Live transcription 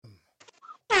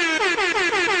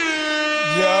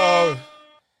Yo,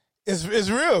 it's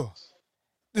real.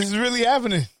 This is really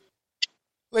happening.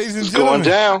 Ladies and gentlemen. Going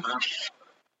down.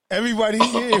 Everybody's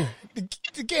here.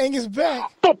 The gang is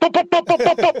back.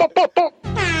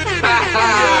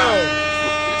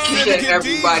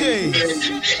 Everybody.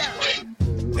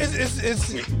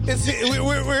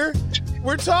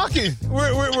 We're talking.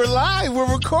 We're live.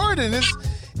 We're recording.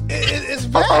 It's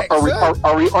back. Are we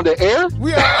on the air?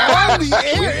 We are on the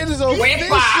air. It is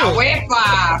official.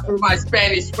 Wepa for my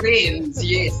Spanish friends.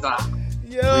 Yes, sir.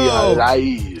 Yo,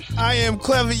 I am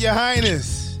Clever, Your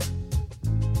Highness.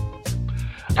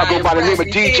 I go by the name of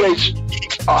DJ.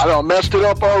 Oh, I done messed it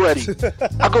up already.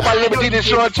 I go by the name of DJ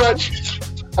Sean Touch.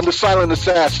 I'm the silent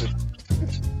assassin.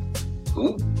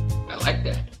 Ooh, I like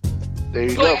that. There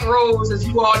you Black go. Rose, as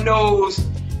you all knows,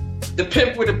 the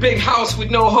pimp with a big house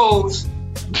with no hoes.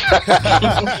 And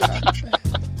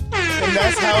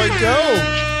that's how it goes.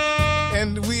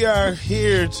 And we are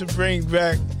here to bring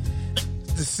back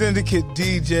the Syndicate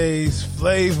DJs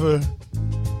flavor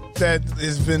that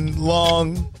has been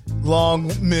long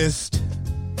missed.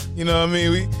 You know what I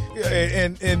mean?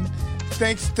 And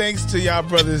thanks to y'all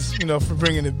brothers, for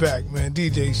bringing it back, man.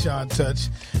 DJ Sean Touch,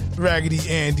 Raggedy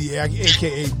Andy,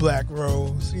 aka Black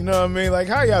Rose. You know what I mean? Like,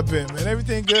 how y'all been, man?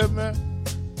 Everything good, man?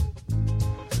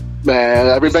 Man,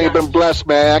 everything has been blessed,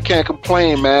 man. I can't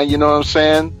complain, man. You know what I'm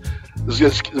saying?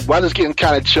 The weather's getting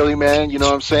kind of chilly, man. You know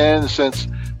what I'm saying? Since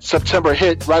September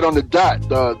hit right on the dot,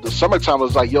 the summertime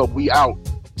was like, yo, we out.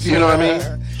 You know what I mean?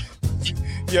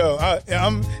 Yo,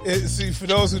 see, for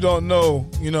those who don't know,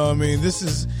 you know what I mean, this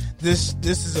is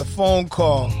a phone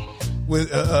call with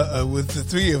the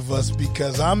three of us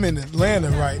because I'm in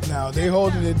Atlanta right now. They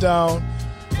holding it down,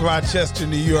 Rochester,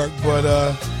 New York, but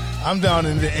I'm down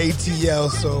in the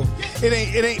ATL, so it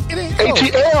ain't cold.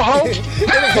 ATL, ho.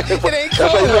 it ain't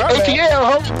cold. ATL,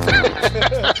 ho.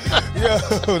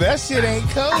 Yo, that shit ain't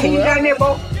cold. Hey, you down there,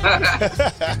 Bo?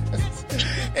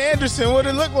 Anderson, what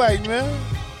it look like, man?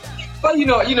 Well,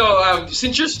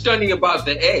 since you're studying about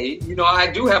the A, I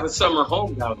do have a summer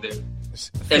home down there.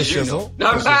 As you know.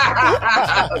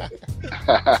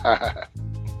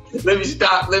 Let me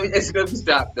stop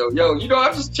though. Yo,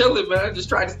 I'm just chilling, man. I'm just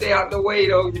trying to stay out the way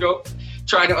though,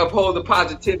 trying to uphold the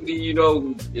positivity,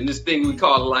 in this thing we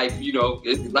call life,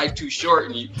 life too short,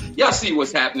 and y'all see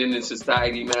what's happening in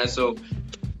society, man. So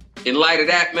in light of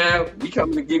that, man, we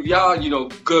coming to give y'all,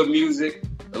 good music,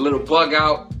 a little bug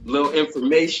out, a little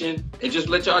information, and just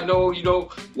let y'all know,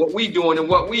 what we doing and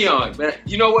what we on, man.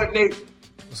 You know what, Nate?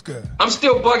 What's good? I'm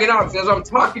still bugging out as I'm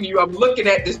talking to you. I'm looking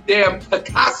at this damn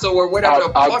Picasso or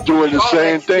whatever. I'm doing the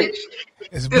same thing.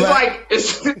 It's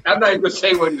I'm not even gonna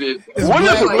say what it is. What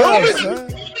is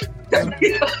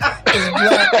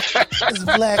It's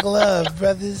black love,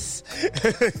 brothers.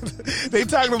 They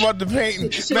talking about the painting.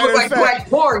 It look like black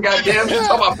porn, goddamn. You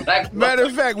talking about black love. Matter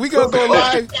of fact, we gonna go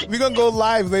live. We gonna go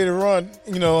live later on,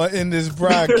 in this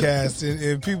broadcast,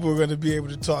 and people are gonna be able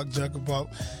to talk junk about,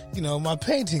 my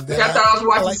painting. I thought I was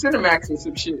watching Cinemax or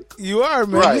some shit. You are,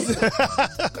 man. Right.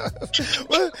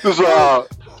 This is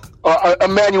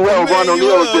Emmanuel Ron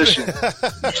O'Neill edition.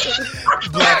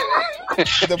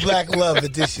 The Black Love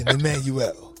edition,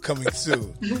 Emmanuel, coming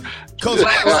soon. Coach,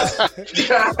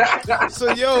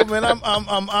 so yo, man,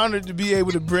 I'm honored to be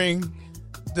able to bring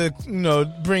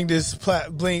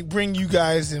bring you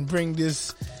guys and bring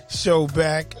this show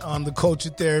back on the Culture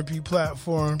Therapy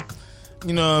platform.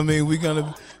 You know what I mean? We're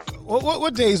gonna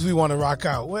what days we want to rock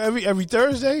out? Well, every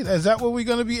Thursday? Is that what we're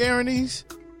gonna be airing these?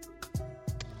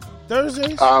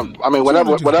 Thursdays?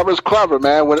 Whatever's clever,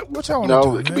 man. It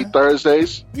could be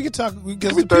Thursdays. We could talk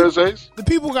because Thursdays. The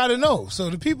people got to know. So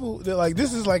the people, they're like,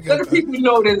 this is like let the people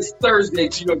know that it's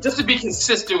Thursdays. Just to be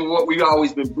consistent with what we've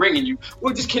always been bringing you,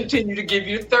 we'll just continue to give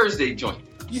you the Thursday joint.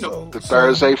 The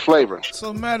Thursday flavor.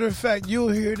 So, matter of fact, you'll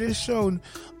hear this show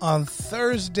on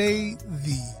Thursday,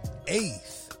 the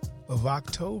 8th of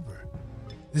October.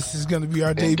 This is going to be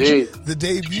our debut. The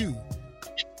debut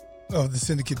of the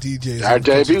Syndicate DJs. Our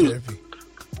debut.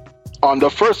 On the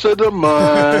 1st of the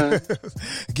month.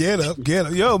 Get up.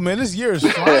 Yo, man, this year is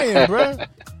flying, bro.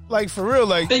 Like, for real.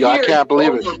 Like, I can't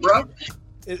believe it. Bro.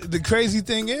 The crazy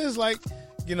thing is, like,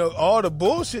 all the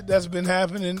bullshit that's been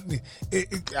happening,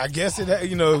 I guess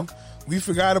we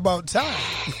forgot about time.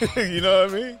 You know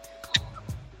what I mean?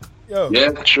 Yo.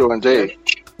 Yeah, true indeed.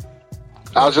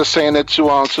 I was just saying it to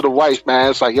the wife, man.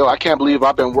 It's like, yo, I can't believe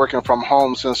I've been working from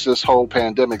home since this whole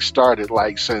pandemic started,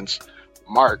 like since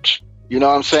March. You know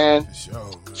what I'm saying? Sure,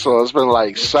 so it's been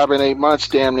like 7-8 months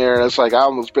damn near. It's like I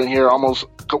almost been here almost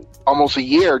a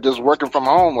year just working from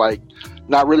home, like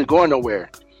not really going nowhere.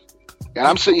 And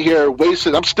I'm sitting here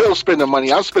wasting. I'm still spending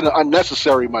money. I'm spending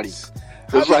unnecessary money.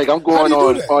 It's like I'm going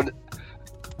on.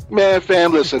 Man,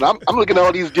 fam, listen, I'm looking at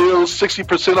all these deals,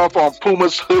 60% off on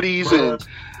Pumas hoodies, and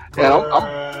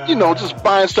I'm just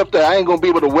buying stuff that I ain't gonna be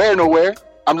able to wear nowhere.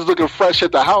 I'm just looking fresh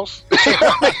at the house.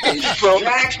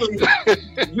 Exactly.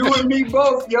 You and me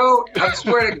both, yo. I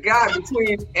swear to God,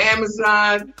 between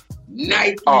Amazon,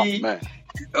 Nike,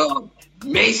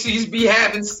 Macy's be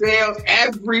having sales.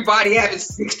 Everybody having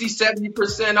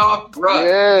 60-70% off, bro.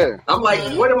 Yeah. I'm like,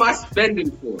 what am I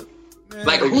spending for?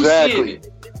 Like, who's seeing it?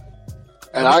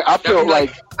 And I feel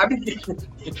like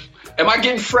am I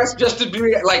getting fresh just to do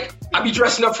it? Like, I be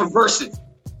dressing up for Versus.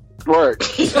 Right.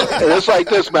 And it's like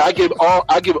this, man. I give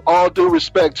all due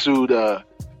respect to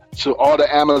all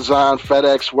the Amazon,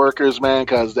 FedEx workers, man,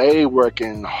 because they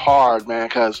working hard, man.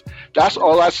 Because that's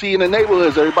all I see in the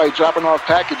neighborhoods. Everybody dropping off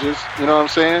packages. You know what I'm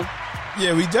saying?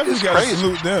 Yeah, we definitely got to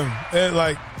salute them,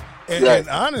 and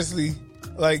honestly,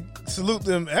 like, salute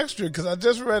them extra, because I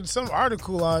just read some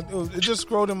article on it. Just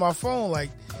scrolled in my phone, like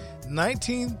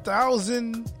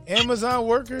 19,000 Amazon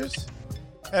workers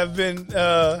have been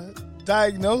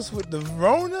diagnosed with the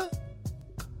Rona.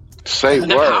 Say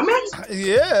word.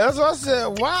 Yeah, that's what I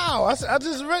said. Wow, I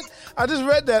just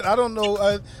read that. I don't know.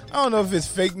 I don't know if it's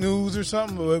fake news or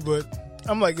something, but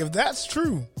I'm like, if that's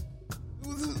true,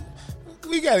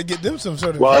 we got to get them some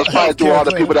sort of. Well, it's probably through all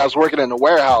the people that's working in the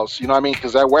warehouse. You know what I mean?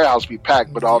 Because that warehouse be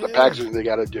packed with all the packaging they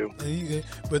got to do.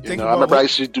 But I remember I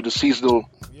used to do the seasonal.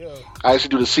 Yeah. I used to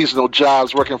do the seasonal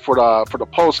jobs working for the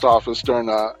post office during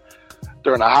the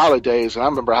holidays, and I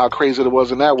remember how crazy it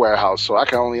was in that warehouse. So I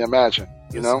can only imagine.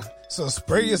 You know. So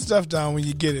spray your stuff down when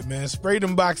you get it, man. Spray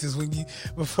them boxes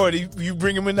before you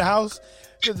bring them in the house.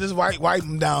 Just wipe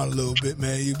them down a little bit,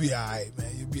 man. You'll be all right,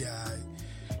 man. You'll be all right.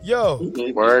 Yo.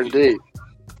 Word indeed.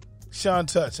 Sean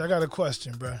Touch, I got a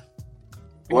question, bro.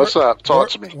 What's up? Talk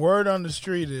to me. Word on the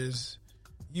street is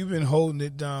you've been holding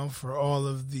it down for all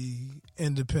of the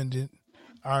independent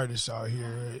artists out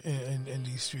here in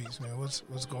these streets, man. What's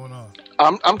going on?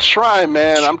 I'm trying,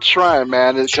 man.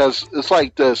 Because it's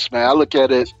like this, man. I look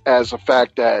at it as a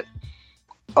fact that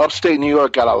upstate New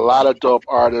York got a lot of dope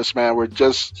artists, man. We're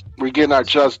getting our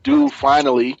just due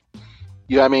finally.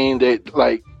 You know what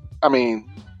I mean?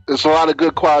 There's a lot of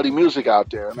good quality music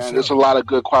out there, man. Sure. There's a lot of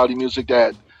good quality music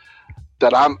that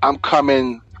I'm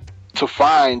coming to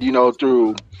find,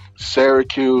 through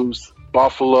Syracuse,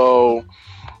 Buffalo,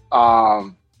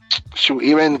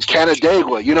 even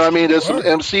Canandaigua. You know what I mean? There's some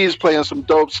MCs playing some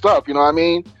dope stuff. You know what I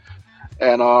mean?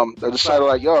 And I decided,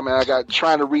 like, yo, man, I got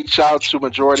trying to reach out to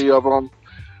majority of them.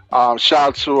 Shout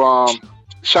out to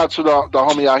the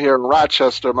homie out here in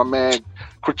Rochester, my man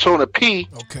Cortona P.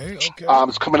 Okay.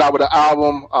 It's coming out with an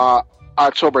album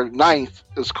October 9th.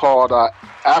 It's called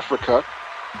Africa,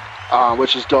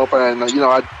 which is dope. And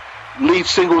lead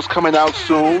single's coming out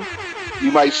soon.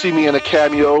 You might see me in a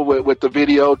cameo with the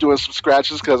video doing some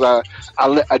scratches because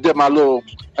I did my little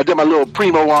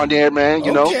primo on there, man.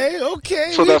 You know.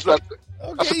 Okay. So that's a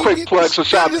quick plug. So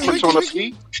shout out to Cortona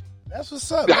P. That's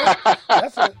what's up.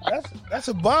 That's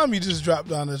a bomb you just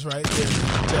dropped on us right there,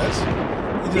 Tess.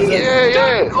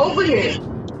 Yeah. Over here.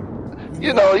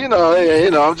 You know.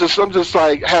 I'm just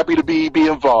like happy to be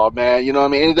involved, man. You know what I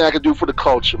mean? Anything I can do for the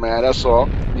culture, man. That's all.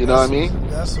 You know what I mean?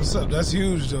 That's what's up. That's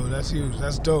huge, though. That's huge.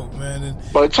 That's dope, man.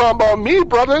 But talking about me,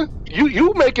 brother,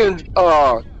 you making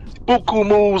buku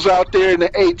moves out there in the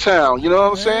A-Town. You know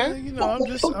what I'm saying? I'm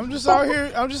just out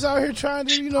here. I'm just out here trying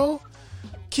to,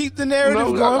 keep the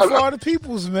narrative going for all the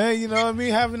peoples, man. You know what I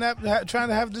mean? Trying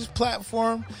to have this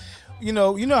platform. You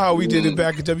know how we did it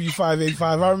back at W585.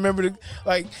 I remember it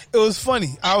was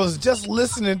funny. I was telling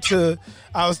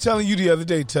you the other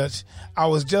day, Touch. I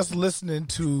was just listening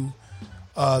to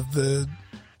the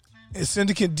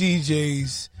Syndicate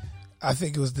DJs. I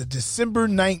think it was the December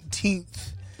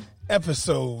 19th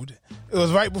episode. It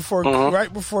was right before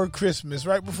Christmas,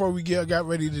 right before we got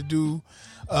ready to do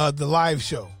the live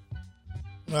show.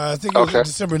 I think it was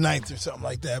December 9th or something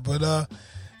like that. But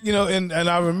and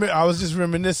I remember I was just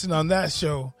reminiscing on that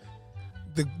show,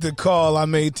 the call I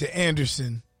made to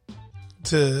Anderson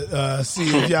to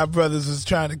see if y'all brothers was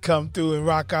trying to come through and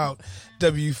rock out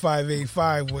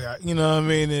W585 where, you know what I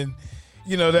mean? And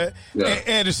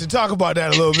Anderson, talk about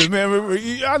that a little bit, man.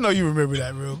 I know you remember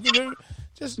that, real.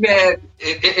 Man,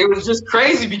 it was just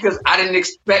crazy because I didn't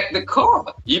expect the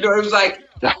call. It was like,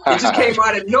 it just came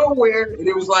out of nowhere, and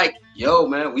it was like, yo,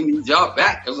 man, we need y'all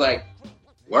back. It was like,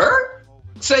 word?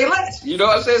 Say less. You know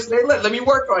what I'm saying? Say less. Let me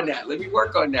work on that.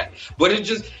 But it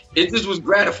just was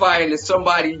gratifying that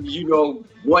somebody,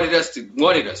 wanted us,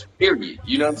 period.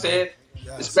 You know what I'm saying?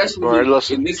 Yes.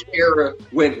 Especially in this era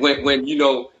when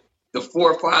the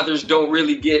forefathers don't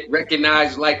really get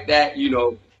recognized like that,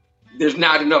 there's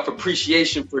not enough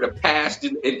appreciation for the past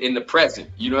in the present.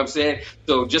 You know what I'm saying?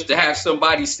 So just to have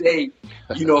somebody say,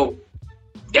 you know,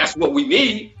 that's what we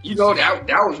need, you know, that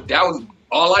was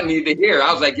all I needed to hear.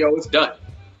 I was like, yo, it's done.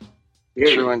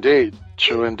 True indeed.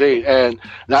 True indeed. And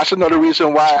that's another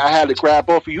reason why I had to grab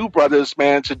both of you brothers,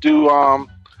 man, to do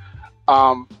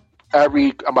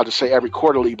every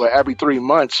quarterly, but every 3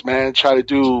 months, man, try to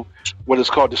do what is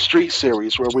called the Street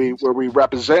Series, where we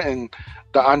representing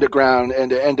the underground and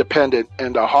the independent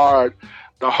and the hard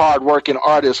working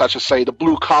artists, I should say, the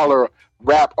blue collar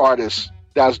rap artists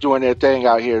that's doing their thing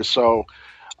out here. So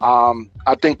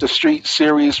I think the Street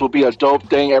Series will be a dope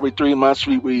thing. Every 3 months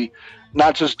we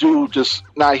not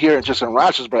here just in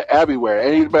Rochester, but everywhere.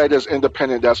 Anybody that's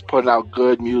independent, that's putting out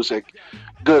good music,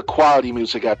 good quality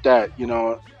music at that, you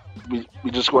know,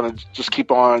 we just want to just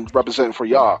keep on representing for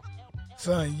y'all.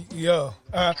 Son, yo,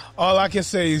 all I can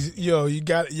say is, yo, you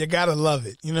gotta love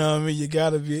it. You know what I mean? You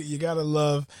gotta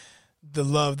love the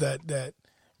love that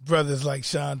brothers like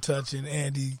Sean Touch and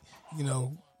Andy, you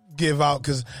know, give out,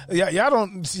 because y'all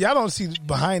don't see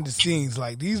behind the scenes.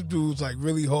 Like, these dudes like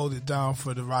really hold it down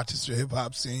for the Rochester hip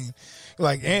hop scene.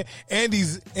 Like,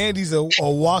 Andy's a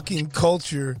walking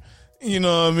culture. You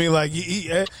know what I mean? Like,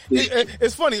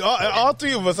 it's funny. All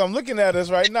three of us, I'm looking at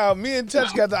us right now. Me and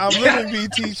Touch got the I'm Living B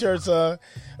t-shirts on,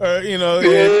 or you know,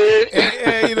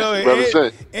 and you know,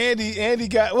 Andy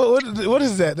got what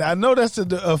is that? I know that's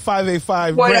the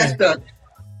 585. Boy,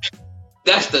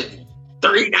 that's the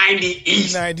 390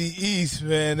 East. 390 East,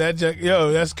 man.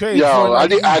 That's crazy. Yo,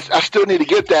 I still need to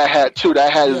get that hat too.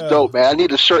 That hat is dope, man. I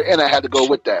need a shirt and a hat to go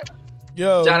with that.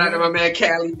 Yo, shout out to my man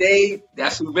Cali Dave.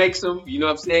 That's who makes them. You know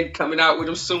what I'm saying? Coming out with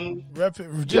them soon. He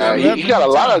got a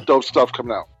lot of dope stuff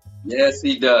coming out. Yes,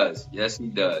 he does.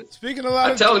 Speaking of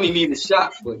I tell him he needs a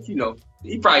shop, but you know,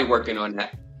 he probably working on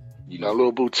that. You know, a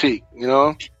little boutique, you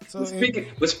know. So,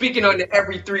 speaking on the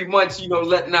every 3 months, you know,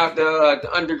 letting out the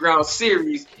underground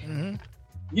series. Mm-hmm.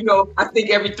 You know, I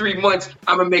think every 3 months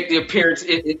I'm gonna make the appearance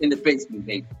in the basement,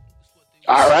 baby.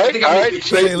 All right.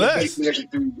 Say less.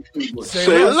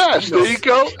 Say less. There you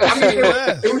go. I mean,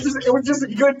 it was just a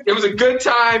good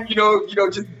time.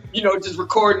 Just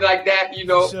recording like that. You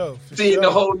know, seeing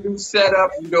the whole new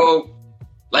setup. You know,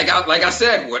 like I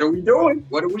said, what are we doing?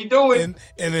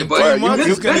 And in 3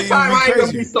 months, this time I ain't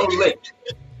gonna be so lit.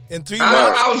 In 3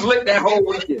 months, I was lit that whole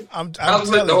weekend. I was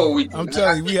lit the whole weekend. I'm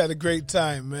telling you, we had a great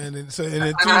time, man. And so, in 3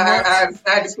 months, I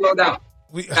had to slow down.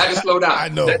 I had to slow down. I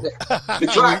know. The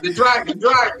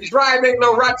drive ain't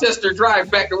no Rochester drive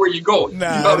back to where you going.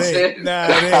 Nah, you know what I'm saying? Nah,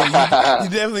 it ain't. You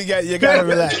definitely gotta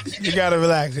relax. You gotta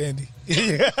relax, Andy.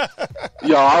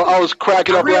 Yo, I was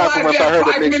cracking up laughing once I heard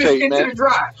the mixtape, man.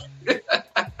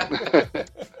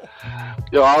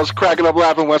 Yo, I was cracking up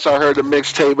laughing once I heard the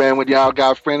mixtape, man, when y'all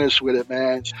got finished with it,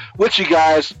 man. With you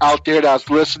guys out there that's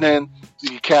listening,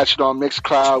 you can catch it on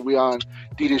Mixcloud. We on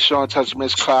DJ Sean Touch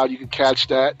Mixcloud. You can catch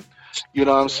that. You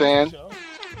know what I'm saying?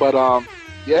 But,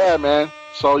 yeah, man.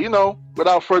 So, you know,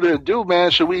 without further ado,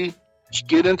 man, should we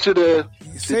get into the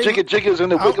jiggas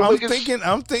and the wiggas?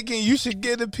 I'm thinking you should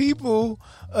give the people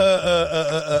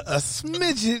a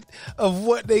smidget of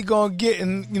what they gonna get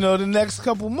in, you know, the next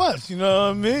couple months. You know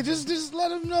what I mean? Just let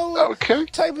them know what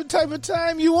type of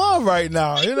time you on right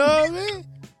now. You know what I mean?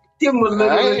 Give them a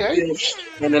little of this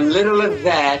and a little of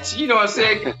that. You know what I'm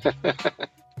saying?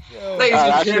 Ladies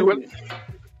and gentlemen,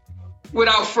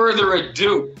 without further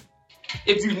ado,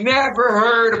 if you've never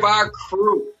heard of our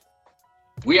crew,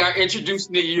 we are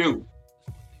introducing to you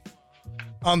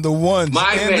on the ones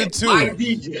and the two. My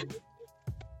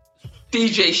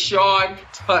DJ Sean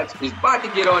Touch is about to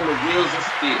get on the wheels of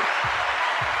steel.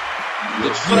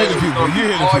 You hear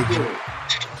the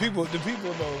people. The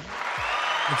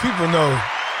people know.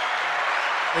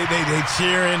 They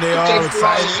cheering. They all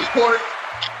excited. Support.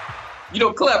 You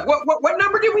know, Clef, what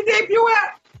number did we debut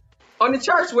at on the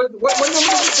charts? What number?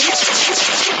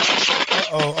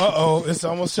 Uh-oh. It's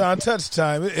almost Sean Touch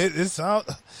time. It's out.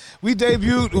 We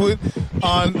debuted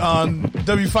on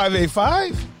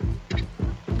W585.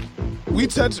 We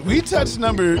touched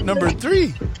number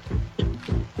 3.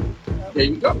 There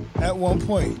you go. At one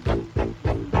point.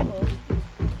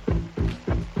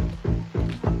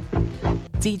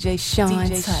 DJ Sean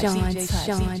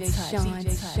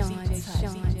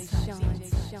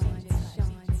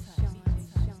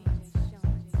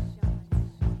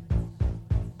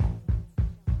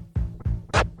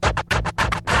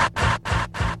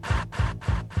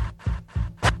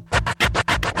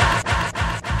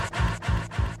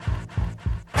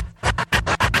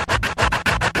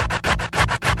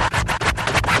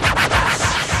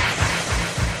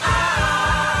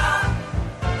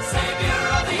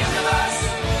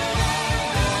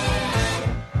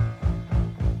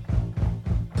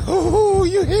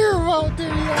you hear him out there,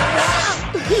 yo?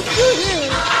 You hear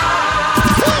him?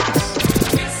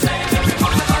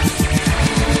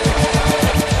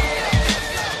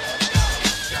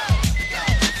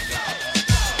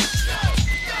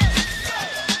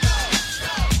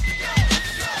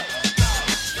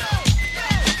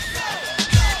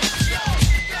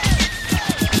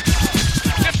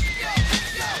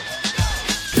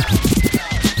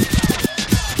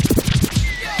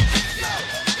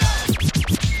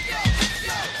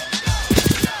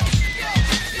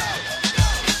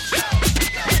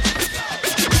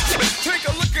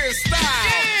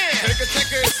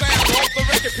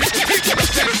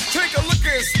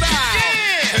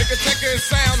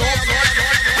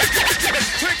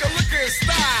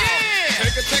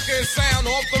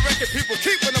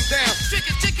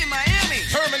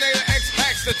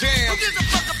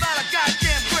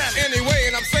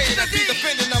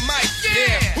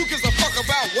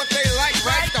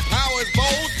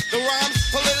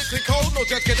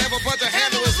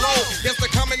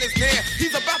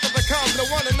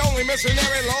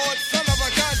 Missionary Lord, son of a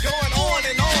gun, going on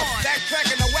and on. That crack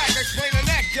in the whack, explain the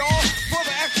neck, y'all. For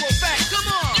the actual fact,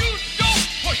 come on. You don't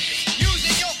push it.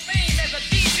 Using your fame as a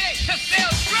DJ to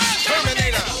sell drugs.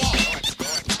 Terminator.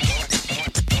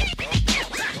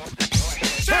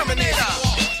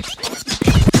 Terminator.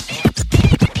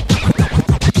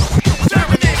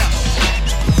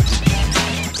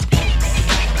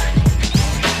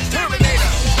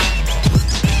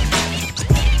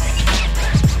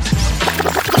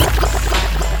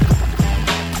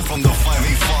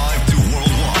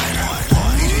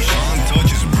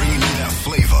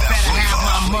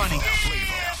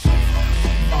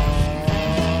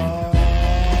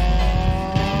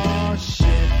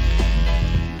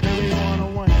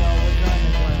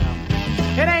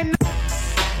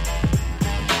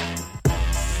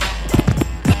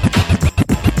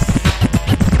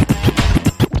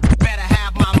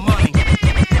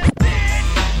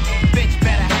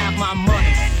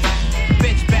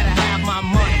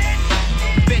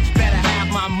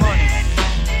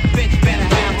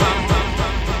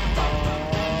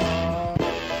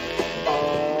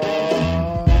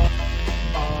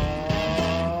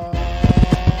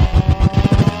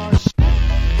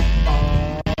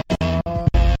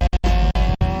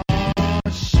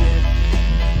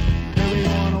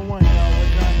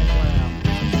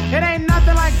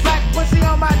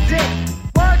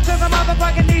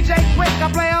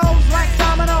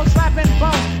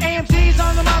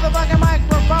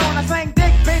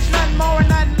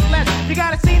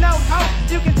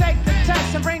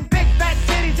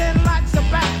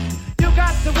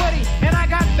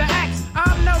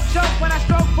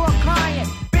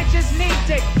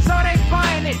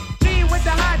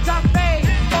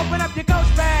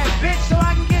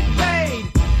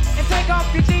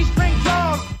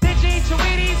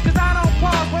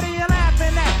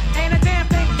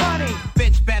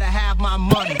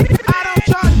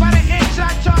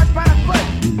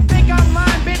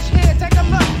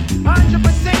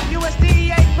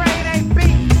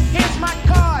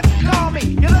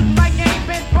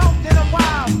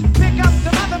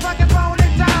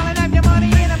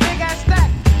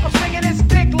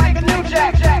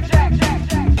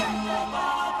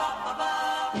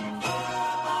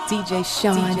 DJ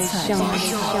Sean.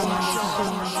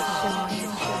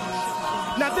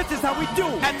 Now this is how we do.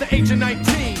 At the age of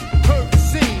 19, heard the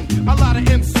scene. A lot of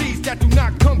MCs that do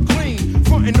not come clean.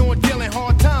 Frontin' on dealing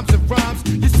hard times and rhymes.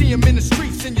 You see them in the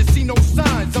streets and you see no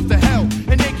signs of the hell.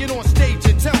 And they get on stage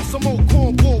and tell some old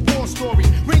cornball war story.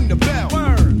 Ring the bell.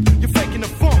 Word. You're faking the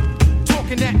funk.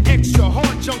 Talking that extra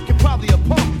hard junk, you're probably a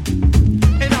punk.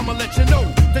 And I'ma let you know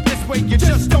that this way you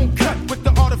just don't cut with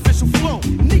the artificial flow.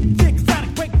 Neat dicks out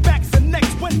of break backs and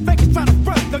necks. When fakers try to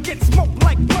front, they'll get smoked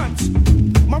like blunts.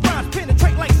 My rhymes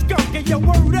penetrate like skunk. And your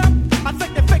word up, I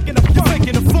think they're faking the funk.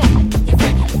 Faking the funk.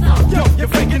 Yo, you're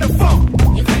faking the funk.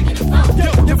 Yo,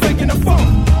 you're faking the funk.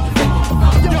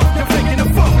 Yo, you're faking the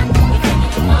funk.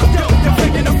 Yo, you're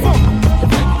faking the funk.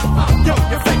 Yo,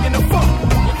 you're faking the funk.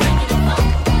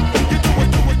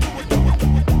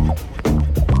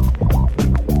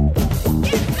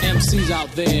 MCs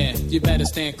out there, you better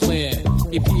stand clear.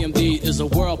 EPMD is a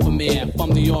world premiere. From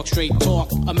New York, straight talk.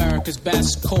 America's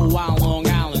best. Cold Island, Long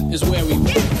Island is where we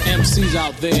MCs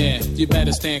out there, you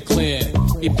better stand clear.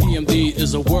 EPMD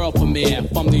is a world premiere.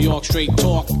 From New York, straight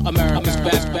talk. America's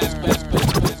best.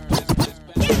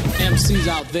 MCs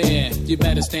out there, you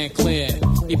better stand clear.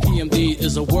 EPMD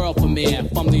is a world premiere.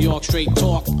 From New York, straight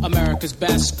talk, America's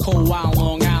best. Cold Wild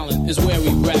Long Island is where we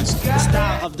rest. The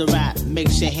style of the rap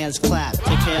makes your hands clap.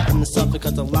 Take care of yourself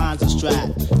because the lines are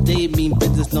strapped. They mean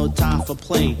business, no time for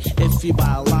play. If you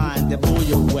buy a line, they blow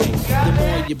you away. The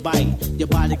more you bite, your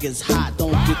body gets hot.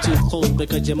 Don't get too close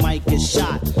because you might get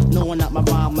shot. No one at my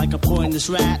rhyme like a poisonous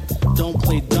rat. Don't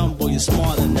play dumb, boy, you're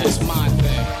smarter than that. That's my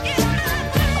thing.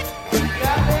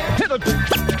 Hit a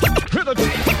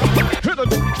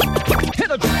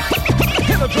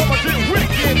drum, I get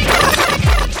wicked.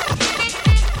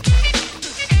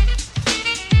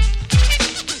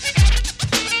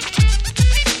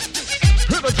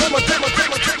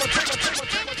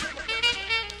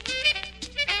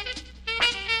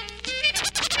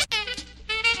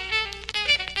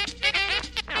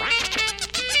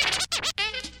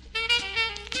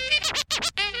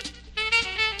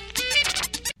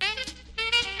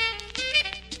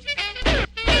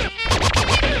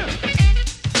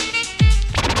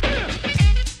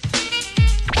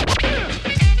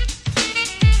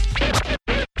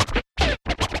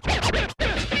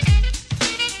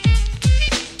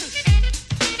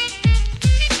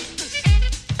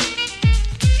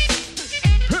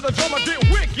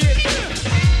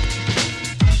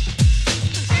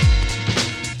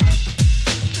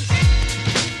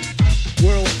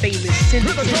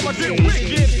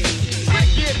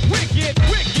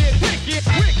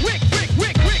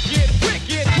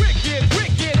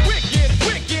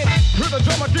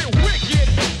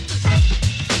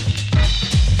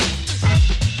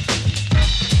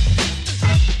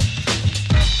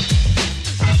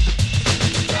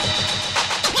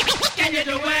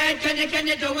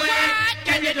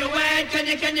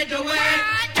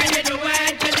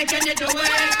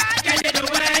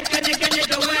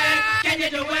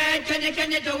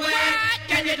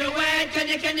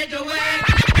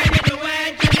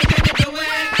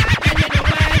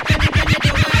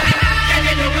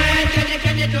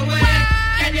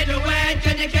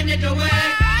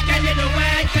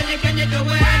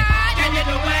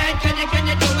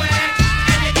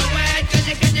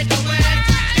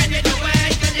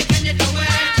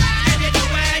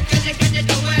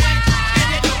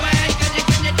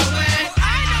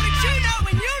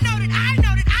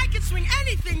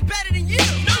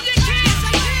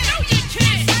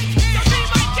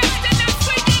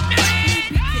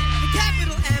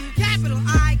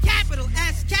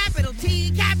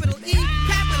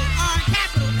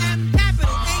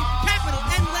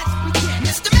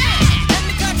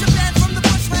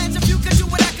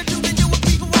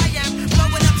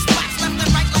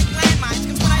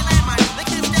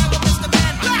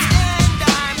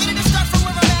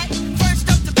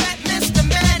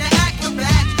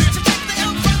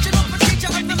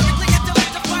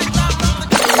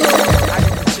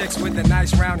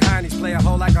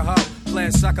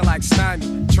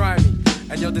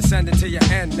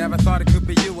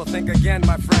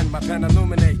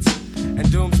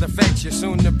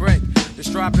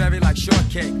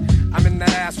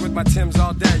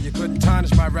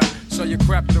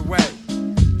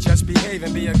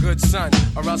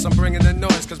 I'm bringing the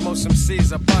noise, cause most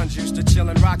MCs are buns. Used to chill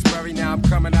in Roxbury, now I'm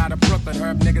coming out of Brooklyn.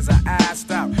 Herb niggas are assed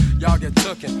out, y'all get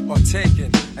tooken or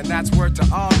taken. And that's word to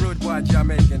all rude boys y'all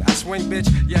making. I swing, bitch,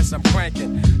 yes, I'm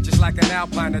cranking. Just like an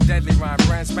Alpine, a deadly rhyme,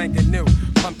 brand spanking new.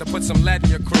 Pumped to put some lead in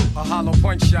your crew, a hollow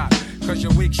point shot. Cause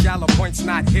your weak, shallow point's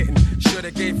not hitting.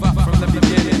 Should've gave up from the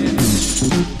beginning.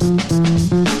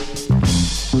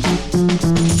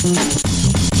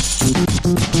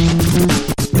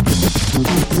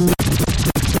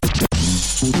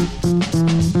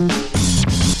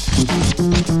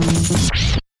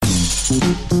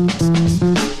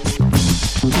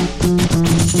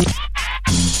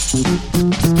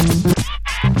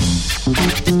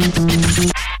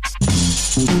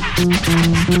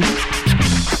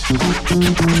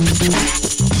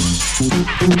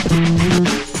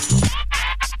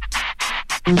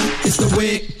 It's the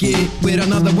wicked with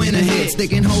another winner hit.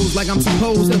 Sticking hoes like I'm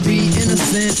supposed to be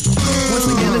innocent. Once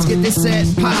again, let's get this set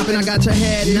poppin'. I got your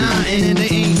head nodding and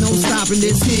there ain't no stopping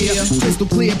this here. Crystal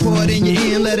clear, pour it in your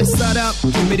ear and let it set up.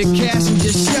 Give me the cash and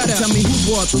just shut up. Tell me who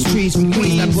bought those trees from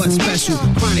Queens, that blood special.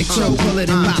 Chronic choke, pull it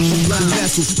and pop some blood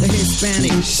vessels. The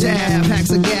Hispanic shab,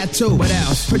 packs of gat too. What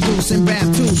else? Producing rap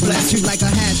too, bless you like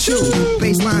I had you.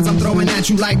 Bass lines I'm throwing at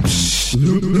you like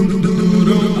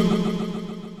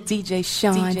DJ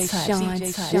Sean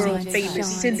Touch. World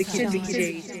famous syndicate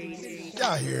DJ.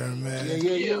 Y'all hear him, man.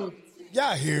 Yeah.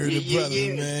 Y'all hear the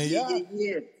brother, man. Y'all.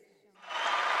 Yeah.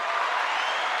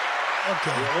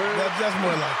 Okay, that's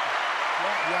more like it.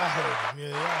 Y'all heard him. Yeah,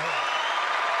 y'all heard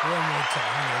him. One more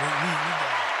time.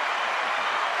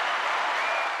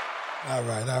 All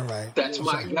right. That's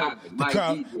my guy.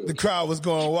 The crowd was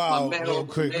going wild man real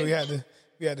over quick. there.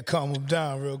 We had to calm them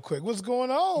down real quick. What's going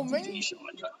on, man?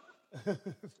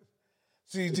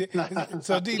 CJ,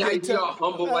 so DJ, he all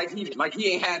humble like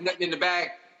he ain't had nothing in the bag.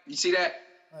 You see that?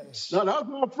 No, that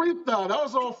was all freestyle. That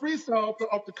was all freestyle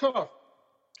off the cuff.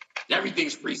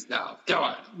 Everything's freestyle. Come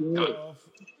on.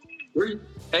 We're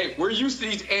used to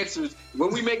these answers.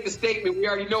 When we make the statement, we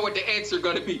already know what the answer is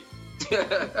going to be.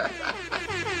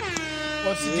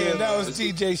 Once again, that was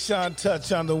DJ Sean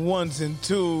Touch on the ones and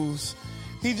twos.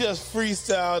 He just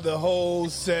freestyled the whole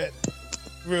set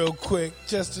real quick,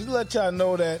 just to let y'all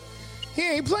know that he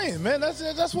ain't playing, man.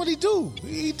 That's what he do.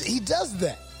 He does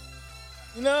that.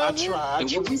 You know what I mean?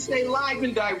 And when we say live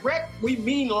and direct, we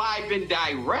mean live and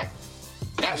direct.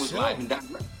 That was live and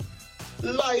direct.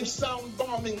 Live sound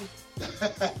bombing.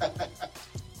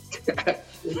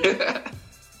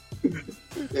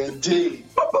 Indeed.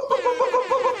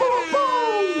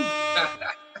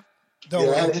 I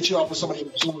had to hit you off with some of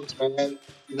the songs, man.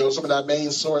 You know, some of that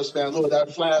main source, man. Look,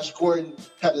 that Flash Gordon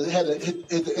had to hit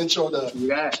the intro to, you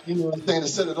know what I'm saying, to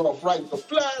set it off right. The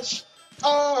Flash. I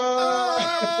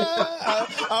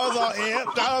was all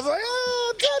amped. I was like,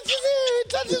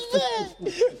 touch his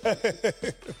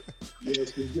head.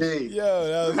 Yes, indeed. Yo,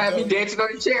 that was have me dancing on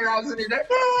the chair. I was in there,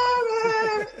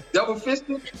 double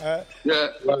fisted. Have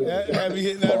me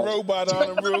hitting that robot on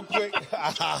him real quick.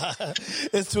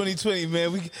 It's 2020,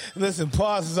 man.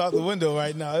 Pause is out the window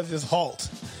right now. It's just halt.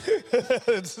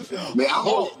 Man,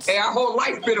 our whole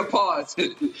life been a pause.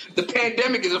 The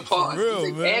pandemic is a pause. For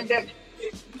real, man. Pandemic.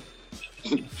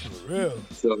 For real.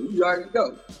 So you already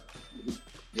know.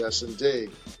 Yes,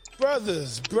 indeed.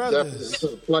 Brothers.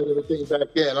 Definitely plug everything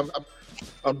back in.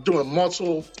 I'm doing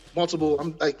multiple.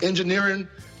 I'm like engineering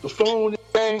the phone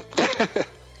thing.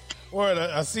 Word,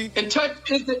 I see. And Touch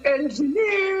is the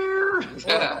engineer.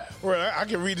 Word, I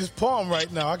can read his palm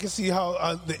right now. I can see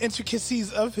how the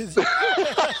intricacies of his that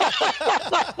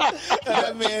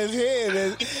man's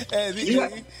head.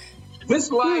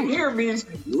 This line here means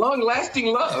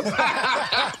long-lasting love.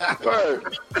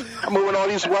 Word. I'm moving all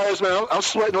these wires, man. I'm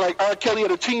sweating like R. Kelly at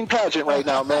a teen pageant right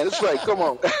now, man. It's like, come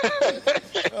on.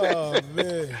 Oh,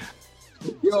 man.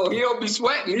 Yo, he don't be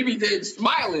sweating. He be there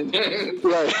smiling.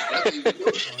 Right.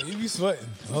 He be sweating.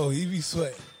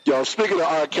 Yo, speaking of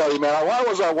R. Kelly, man, why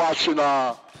was I watching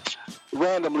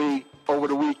randomly over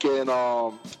the weekend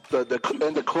the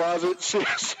In the Closet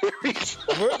series?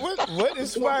 What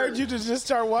inspired you to just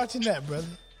start watching that, brother?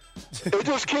 It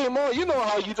just came on. You know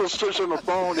how you just search on the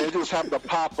phone and it just happened to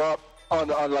pop up on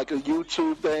like a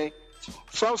YouTube thing.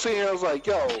 So I'm sitting here, I was like,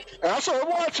 yo, and I started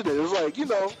watching it. It was like, you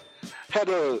know,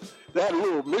 they had a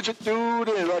little midget dude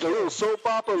and like a little soap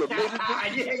opera. You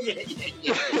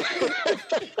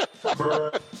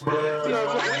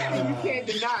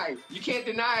can't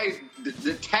deny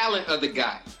the talent of the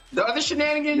guy. The other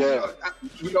shenanigans,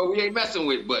 we ain't messing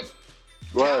with, but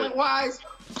talent-wise,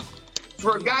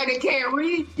 for a guy that can't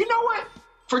read, you know what?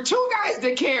 For two guys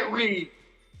that can't read,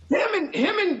 him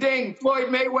and dang Floyd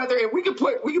Mayweather, and we could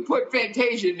put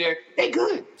Fantasia in there. They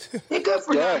good. They good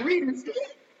for non-readers.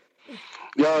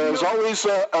 Yeah, there's always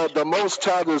the most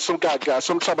talented. Some guy got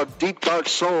some type of deep, dark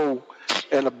soul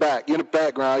in the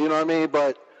background. You know what I mean?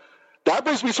 But that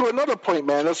brings me to another point,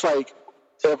 man. It's like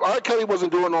if R. Kelly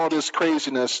wasn't doing all this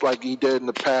craziness like he did in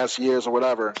the past years or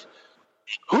whatever,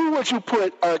 who would you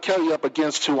put R. Kelly up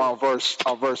against on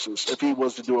verses if he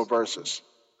was to do a versus?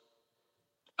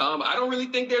 I don't really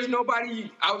think there's nobody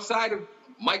outside of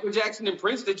Michael Jackson and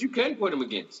Prince that you can put him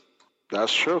against.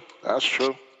 That's true. I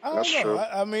don't know.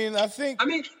 I mean,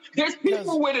 there's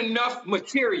people with enough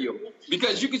material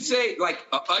because you could say like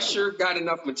Usher got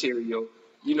enough material.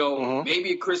 You know,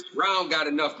 maybe Chris Brown got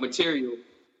enough material,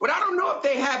 but I don't know if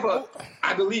they have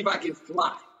I Believe I Can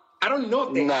Fly. I don't know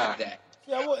if they have that.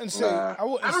 Yeah, I wouldn't say. I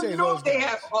don't know if they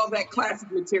have all that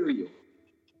classic material.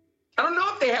 I don't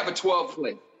know if they have a 12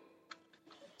 play.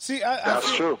 See,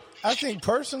 that's true. I think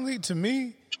personally, to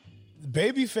me,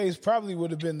 Babyface probably would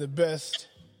have been the best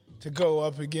to go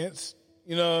up against.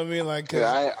 You know what I mean? Like,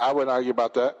 I wouldn't argue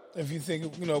about that. If you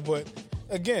think, but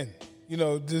again,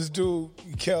 this dude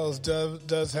Kells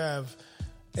does have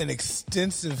an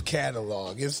extensive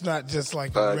catalog. It's not just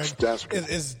like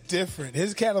it's different.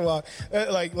 His catalog,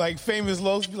 like Famous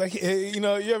Los, like you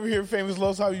ever hear Famous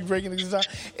Los how you breaking it down?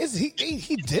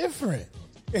 He different.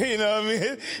 You know what I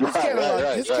mean?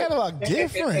 His catalog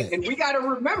different. And we got to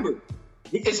remember,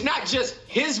 it's not just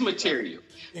his material.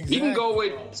 Exactly. He can go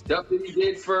with stuff that he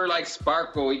did for like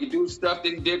Sparkle. He can do stuff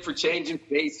that he did for Changing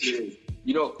Faces.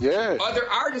 Other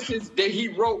artists that he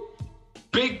wrote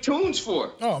big tunes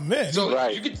for. Oh man! So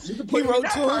Right. you could put him in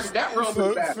that part of that realm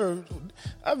of battle.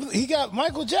 He got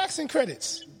Michael Jackson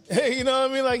credits. You know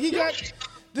what I mean? Like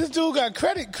this dude got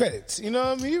credits. You know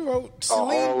what I mean? He wrote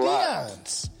Celine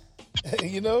Dion's.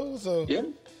 You know, so yeah.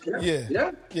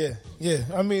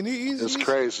 I mean, it's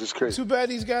crazy. It's crazy. Too bad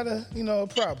he's got a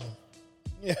problem.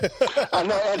 Yeah. I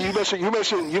know, Eddie. You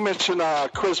mentioned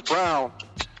Chris Brown.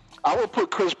 I would put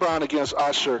Chris Brown against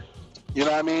Usher. You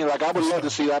know what I mean? Like, I would love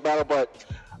to see that battle, but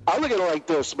I look at it like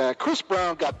this, man. Chris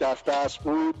Brown got that fast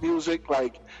food music.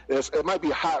 Like, it might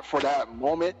be hot for that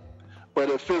moment, but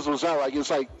it fizzles out. Like, it's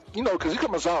like, because he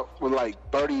comes out with like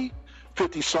 30,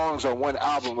 50 songs on one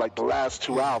album, like the last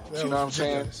two albums. You know what I'm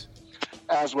saying?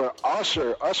 As with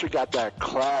Usher got that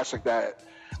classic, that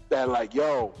like,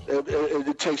 yo,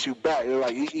 it takes you back.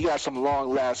 Like, he got some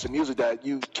long-lasting music that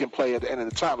you can play at the end of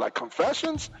the time. Like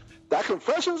Confessions, that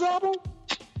Confessions album,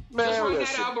 man. Just run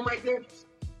that album right there.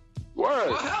 Word.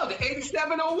 Well, hell, the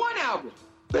 8701 album.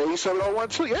 The 8701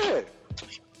 too, yeah.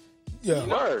 Yeah.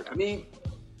 Word. I mean,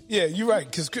 yeah, you're right.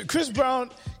 Because Chris Brown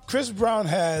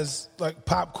has like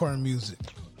popcorn music.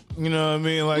 You know what I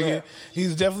mean? Like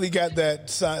he's definitely got that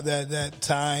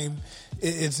time.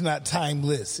 It's not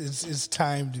timeless. It's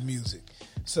timed music.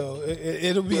 So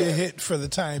it'll be a hit for the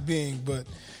time being. But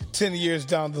 10 years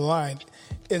down the line,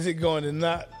 is it going to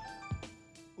not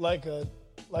like a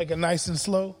Nice and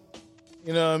Slow?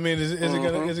 You know what I mean? Is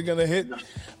it gonna hit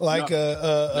like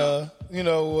You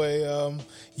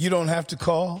Don't Have to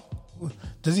Call?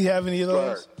 Does he have any of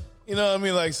those? You know what I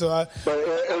mean? Like, so I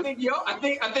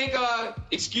think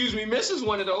Excuse Me, Miss is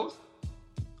one of those.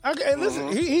 Okay, and listen,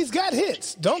 he's got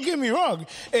hits. Don't get me wrong.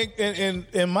 And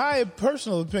in my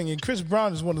personal opinion, Chris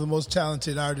Brown is one of the most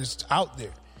talented artists out there.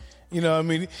 You know what I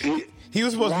mean? He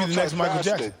was supposed to be the next Michael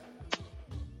Jackson.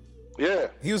 Yeah.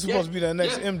 He was supposed to be that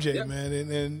next MJ, man.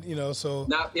 And so.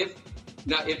 Now, if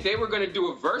they were going to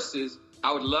do a versus,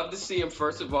 I would love to see him,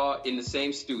 first of all, in the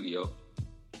same studio.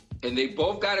 And they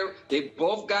both got to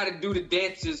do the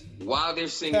dances while they're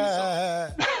singing the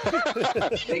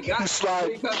song. They got to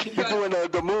slide, doing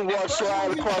the moonwalk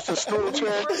slide across the stool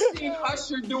chair.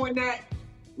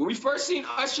 When we first seen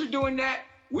Usher doing that,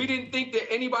 we didn't think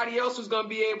that anybody else was going to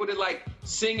be able to like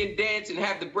sing and dance and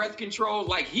have the breath control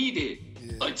like he did.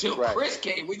 Until Chris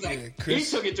came, he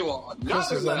took it to another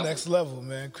Chris is level. the next level,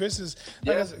 man. Chris is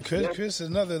Chris is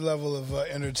another level of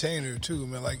entertainer too,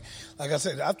 man. Like I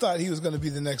said, I thought he was going to be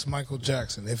the next Michael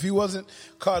Jackson. If he wasn't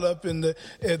caught up in the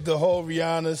whole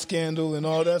Rihanna scandal and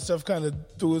all that stuff, kind of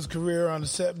threw his career on a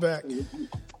setback.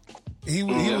 He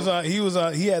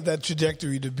had that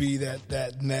trajectory to be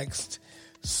that next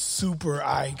super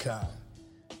icon.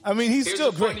 I mean, he's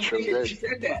still great.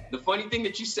 The funny thing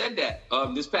that you said that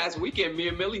this past weekend, me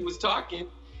and Millie was talking,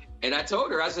 and I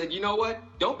told her, I said, you know what?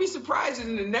 Don't be surprised if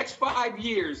in the next 5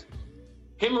 years,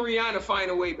 him and Rihanna find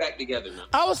a way back together now.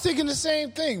 I was thinking the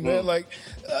same thing, man. Like,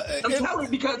 I'm telling you,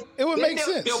 because it would make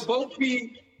sense.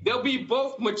 They'll be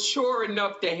both mature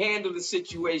enough to handle the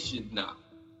situation now.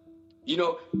 You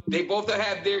know, they both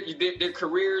have their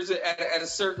careers at a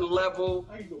certain level,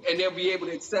 and they'll be able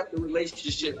to accept the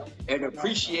relationship and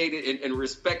appreciate it and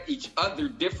respect each other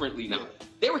differently now.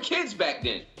 They were kids back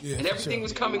then, and everything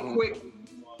was coming quick.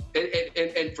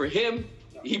 And for him,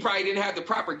 he probably didn't have the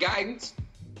proper guidance,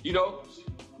 you know.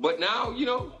 But now, you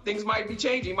know, things might be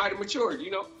changing. He might have matured, you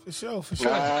know. For sure.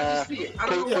 I see it.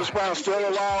 Chris Brown's still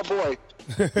a wild boy.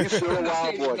 He's still a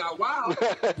wild boy. He's not wild.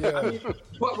 I mean,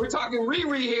 but we're talking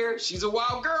Riri here. She's a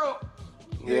wild girl.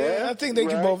 Yeah, I think they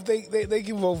can both they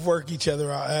can both work each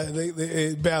other out.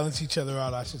 They balance each other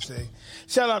out, I should say.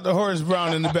 Shout out to Horace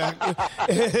Brown in the back,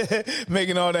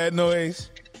 making all that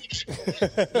noise.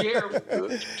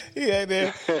 Yeah,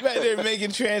 they're back there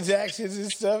making transactions and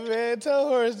stuff, man. Tell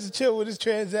Horace to chill with his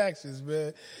transactions,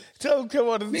 man. Tell him come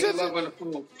on. That's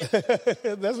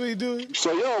what he's doing.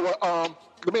 So,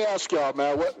 let me ask y'all,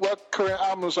 man. What current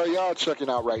albums are y'all checking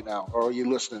out right now, or are you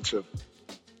listening to?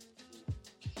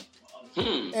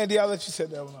 Andy, I'll let you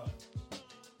set that one up.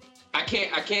 I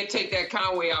can't take that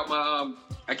Conway out.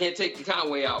 I can't take the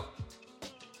Conway out.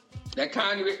 That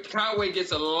Conway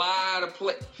gets a lot of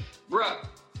play, bruh.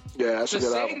 Yeah, that's a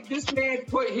good album. That this man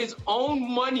put his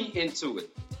own money into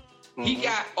it. He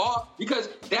got all, because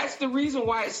that's the reason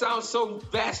why it sounds so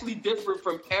vastly different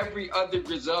from every other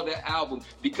Griselda album,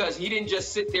 because he didn't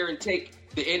just sit there and take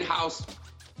the in-house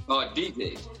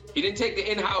DJs. He didn't take the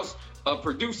in-house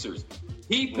producers.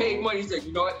 He paid money. He said,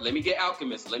 you know what? Let me get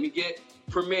Alchemist. Let me get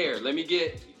Premier.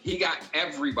 He got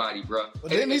everybody, bro. Well,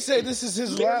 didn't he say this is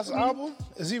his last album?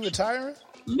 Is he retiring?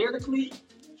 Lyrically,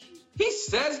 he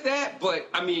says that, but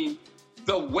I mean,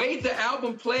 the way the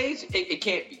album plays, it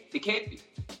can't be. It can't be.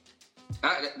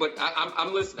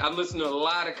 I'm listening. I'm listening to a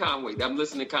lot of Conway. I'm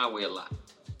listening to Conway a lot.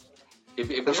 If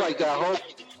it's like that whole.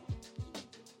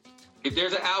 If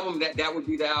there's an album that would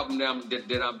be the album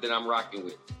that I'm rocking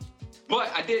with.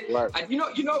 But I did. Right. You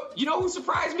know who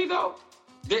surprised me though?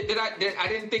 That I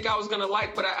didn't think I was gonna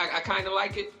like, but I kind of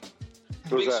like it.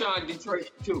 Who's Big that? Sean Detroit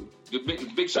too. The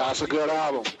Big Sean. That's a good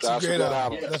album. That's a good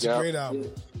album. Yeah. That's a great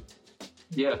album.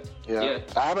 Yeah.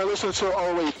 I haven't listened to it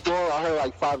all the way through. I heard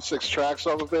like 5 or 6 tracks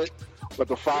of it, but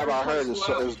the 5 I heard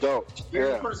is dope.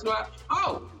 Very personal.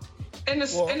 Oh, and the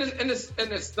Sun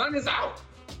is out.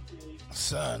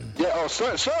 Sun. Yeah. Oh,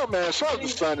 Sun, man. The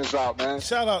Sun is out, man.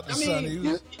 Shout out to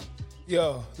Sun.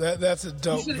 Yo, that's a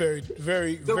dope, very,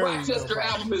 very, the very Rochester dope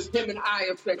album is him and I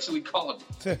affectionately called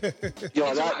it.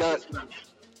 Yo, that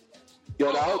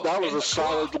was a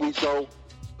solidly dope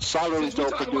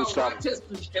produced album.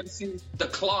 Rochester MCs, The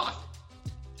Cloth.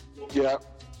 Yeah.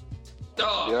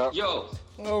 Yo.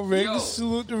 Oh, Riggs,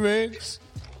 salute the Riggs.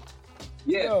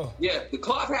 Yeah. The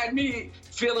Cloth had me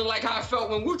feeling like how I felt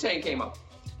when Wu-Tang came out.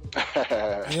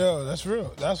 Yo, that's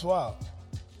real. That's wild.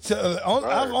 So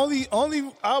I've only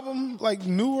album, like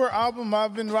newer album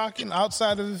I've been rocking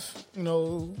outside of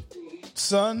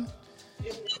Sun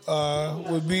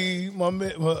would be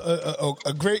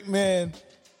a great man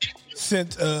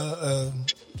sent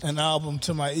an album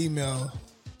to my email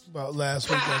about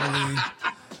last week, I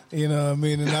believe. You know what I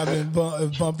mean? And I've been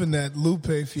bumping that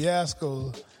Lupe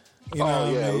Fiasco. You know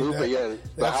what I mean? Lupe,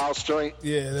 the house joint.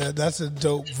 Yeah, that's a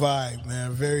dope vibe,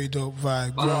 man. Very dope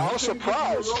vibe. I was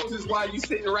surprised. Rose is why you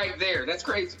sitting right there. That's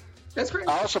crazy.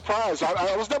 I was surprised.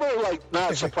 I was never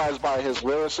not surprised by his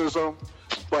lyricism,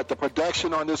 but the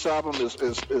production on this album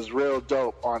is real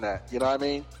dope on that. You know what I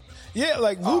mean? Yeah,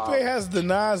 like Lupe has the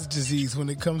Nas disease when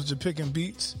it comes to picking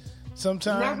beats.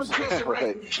 Sometimes,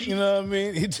 right. You know what I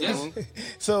mean? He just,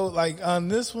 so like on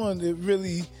this one, it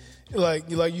really. Like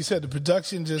you said, the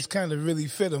production just kind of really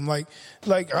fit him. Like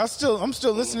I'm still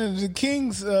listening to the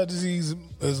King's Disease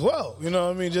as well. You know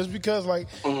what I mean? Just because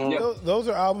those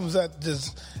are albums that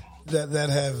just that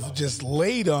have just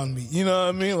laid on me. You know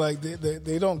what I mean? Like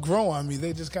they don't grow on me.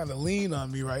 They just kind of lean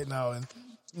on me right now. And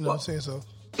you know what I'm saying? So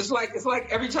it's like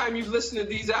every time you listen to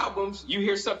these albums, you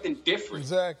hear something different.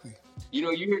 Exactly. You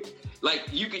know, you hear like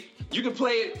you could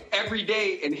play it every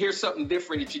day and hear something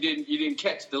different that you didn't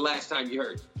catch the last time you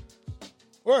heard it.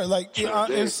 Or like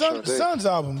in Sun's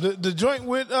album, the joint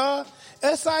with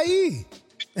SIE.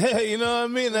 You know what I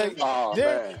mean? Like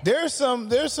there's some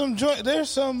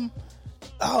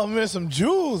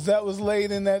jewels that was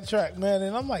laid in that track, man.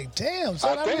 And I'm like, damn.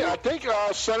 Son, I think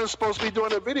Sun is supposed to be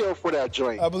doing a video for that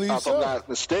joint. I believe so. If I'm not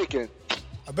mistaken.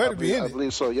 I better be in it. I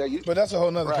believe so. Yeah, but that's a whole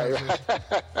nother conversation.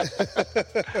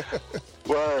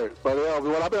 Word. But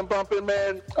what I've been bumping,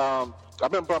 man,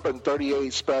 I've been bumping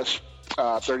 38 Special.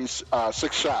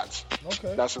 36 Shots.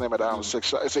 Okay. That's the name of the album. 6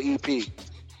 Shots. It's an EP.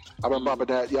 I've been bumping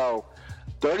that. Yo,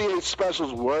 38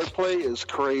 Special's wordplay is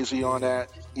crazy on that.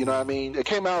 You know what I mean? It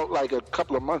came out like a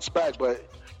couple of months back, but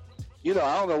I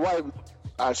don't know why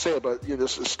I say it, but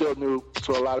this is still new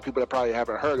to a lot of people that probably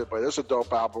haven't heard it. But it's a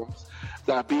dope album.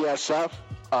 That BSF,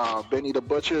 Benny the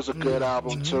Butcher is a good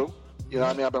album too. You know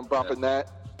what I mean? I've been bumping that.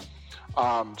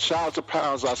 Shout out to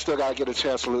Pounds. I still gotta get a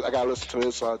chance to. I gotta listen to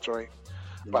his joint.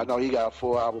 But I know he got a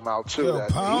full album out too. Yo,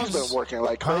 Pounds, he's been working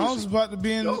like crazy. Pounds about to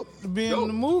be in the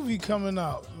movie coming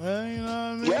out, man. You know what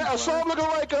I mean? Yeah, I saw him looking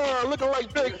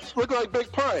like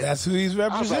Big Pun. That's who he's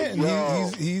representing.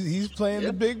 Like, he's playing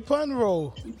the Big Pun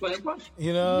role. He's playing Pun.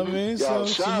 You know what I mean? Yo,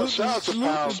 So shout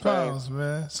to Pounds,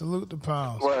 man. Salute the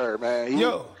Pounds. Word, man. I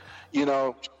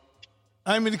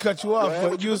didn't mean to cut you off,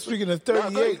 but you were speaking of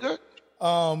 38.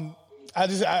 I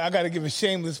got to give a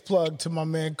shameless plug to my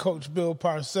man Coach Bill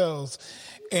Parcells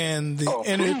and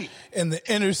the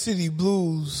Inner City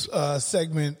Blues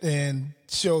segment and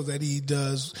show that he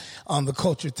does on the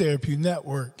Culture Therapy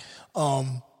Network.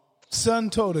 Son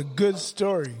told a good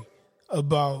story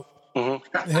about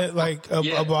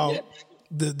about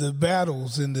the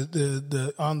battles and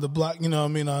the on the block. You know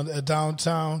what I mean, on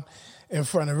downtown in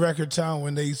front of Record Town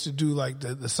when they used to do like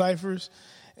the ciphers.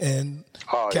 And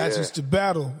cats used to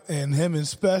battle, and him and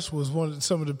Spesh was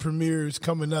some of the premiers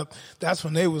coming up. That's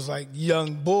when they was like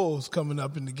young bulls coming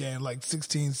up in the game, like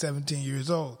 16, 17 years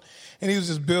old. And he was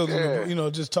just building,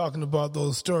 just talking about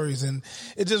those stories. And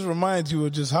it just reminds you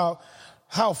of just how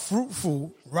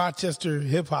fruitful Rochester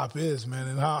hip hop is, man,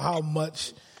 and how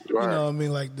much, you know what I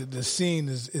mean, like the scene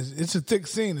it's a thick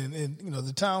scene, and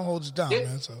the town holds it down,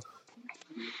 man. So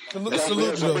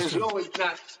salute to those two.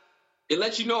 It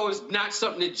lets you know it's not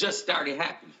something that just started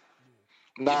happening.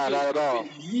 Nah, not at all.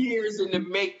 Years in the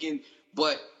making,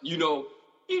 but you know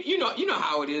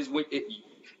how it is when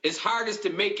it's hardest to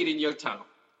make it in your town.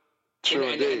 True,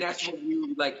 and that's what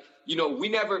we like. You know, we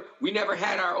never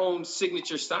had our own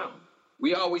signature sound.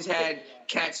 We always had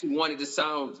cats who wanted to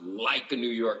sound like a New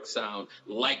York sound,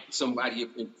 like somebody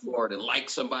in Florida, like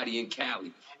somebody in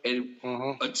Cali. And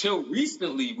until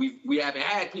recently, we haven't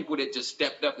had people that just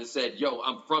stepped up and said, "Yo,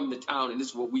 I'm from the town, and this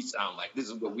is what we sound like. This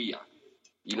is what we are."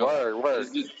 You know, word.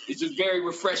 It's just very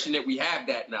refreshing that we have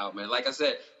that now, man. Like I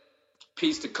said,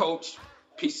 peace to Coach,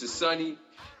 peace to Sonny.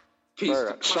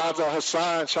 Shout out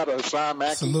Hassan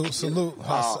Mackey. Salute.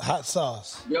 Hot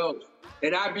sauce. Yo,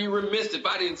 and I'd be remiss if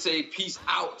I didn't say peace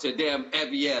out to damn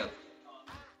Eviev.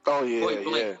 Oh,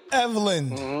 yeah.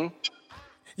 Evelyn.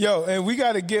 Yo, and we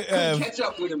got to get... catch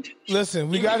up with him. Listen,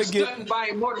 we got to get...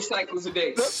 buying motorcycles a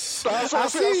day. I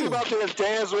see him out there in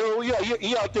Dansville. Yeah,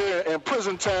 he out there in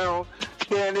prison town.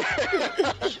 And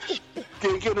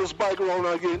getting his bike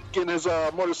on, getting his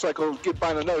motorcycle,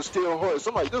 buying another steel horse.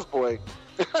 I'm like, this boy...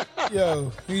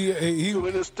 Yo, he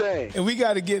doing this thing, and we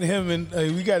got to get him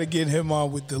we got to get him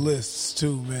on with the lists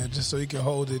too, man, just so he can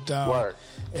hold it down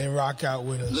and rock out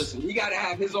with us. Listen, we got to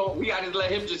have his own. We got to let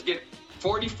him just get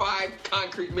 45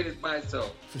 concrete minutes by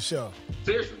himself. For sure.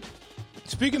 Seriously.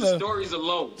 Speaking of stories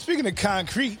alone. Speaking of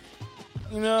concrete,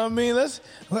 you know what I mean?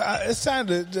 It's time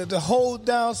to hold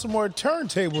down some more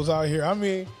turntables out here. I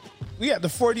mean, we got the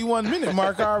 41-minute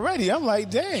mark already. I'm like,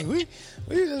 dang, we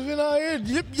just been out here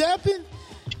yip-yapping.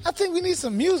 I think we need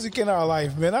some music in our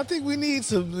life, man. I think we need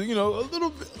some, a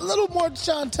little more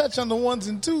Sean touch on the ones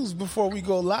and twos before we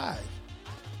go live.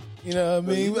 You know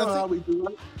what I mean? How we do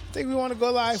it. I think we want to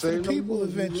go live for the people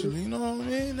eventually. You know what I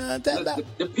mean?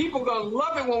 The people gonna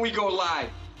love it when we go live.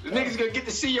 The niggas gonna get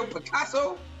to see your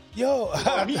Picasso. Yo,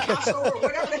 Picasso or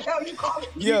whatever the hell you call it.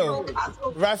 Yo,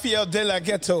 Raphael De La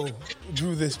Ghetto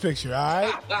drew this picture. All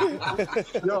right.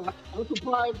 Yo,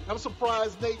 I'm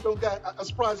surprised Nate don't got. I'm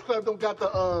surprised Clef don't got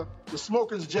the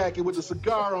smoker's jacket with the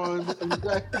cigar on.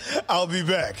 I'll be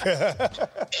back.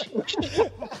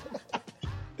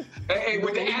 Hey,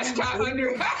 with the ascot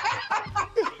under.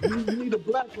 You need a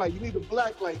black light. You need a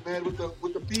black light, man, with the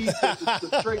beads,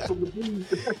 the traits of the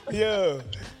beads. Yeah,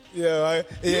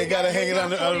 gotta hang it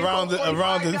around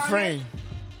the frame.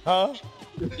 Huh?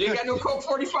 You ain't got no Coke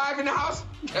 45 in the house?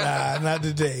 Nah, not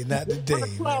today. Where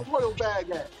the Crown Royal bag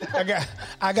at?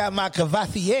 I got my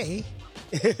Cavassier.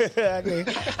 I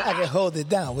can hold it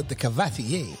down with the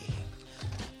Cavassier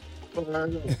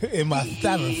in my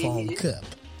styrofoam cup.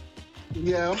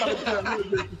 Yeah, I'm about to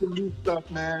get some new stuff,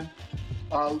 man.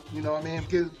 You know what I mean?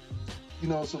 Give,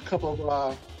 some couple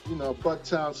of,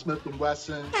 Bucktown, Smith &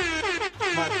 Wesson.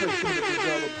 Might play some of the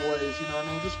other boys, you know what I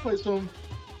mean? Just play some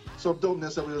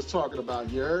dopeness that we was talking about,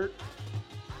 you heard?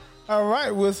 All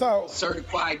right, without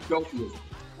certified dopeness.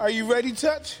 Are you ready,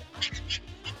 Touch?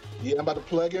 Yeah, I'm about to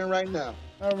plug in right now.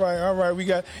 All right. We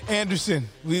got Anderson.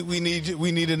 We need you.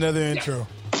 We need another intro.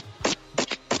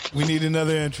 We need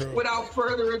another intro. Without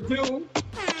further ado,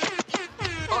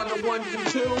 on the 1 and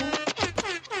 2, in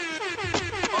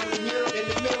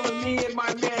the middle of me and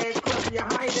my man, Clef, your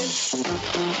highness,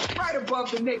 right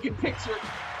above the naked picture,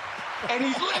 and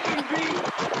he's living beat,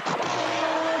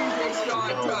 DJ Sean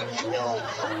Touch.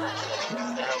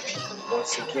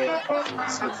 Once again,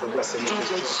 Smith & Wesson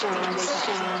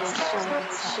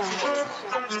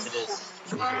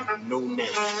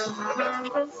newness.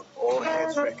 All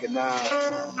heads recognize,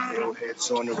 real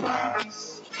heads on the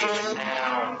rise. Even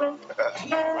now,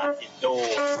 rock your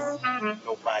doors,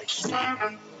 nobody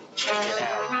sleeping. Check it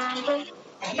out.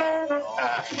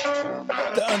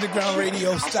 The underground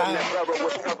radio style.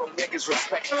 Niggas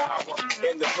respect power.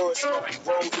 In the hood, smoking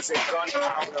roses and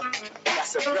gunpowder.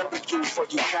 That's a refuge for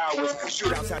you cowards.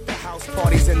 Shootouts at the house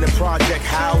parties in the project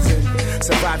housing.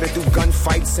 Surviving through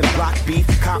gunfights and block beef.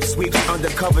 Cop sweeps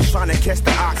undercover trying to catch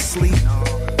the ox sleep.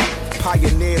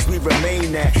 Pioneers, we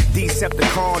remain that.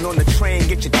 Decepticon on the train,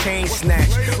 get your chain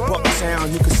snatched.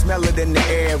 Bucktown, you can smell it in the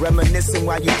air. Reminiscing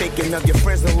while you're thinking of your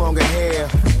friends no longer here.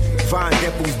 Vine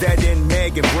Dimples, Dead End,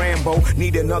 Meg and Rambo.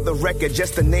 Need another record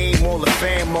just to name all the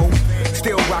famo.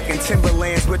 Still rocking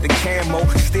Timberlands with the camo.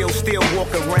 Still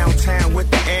walk around town with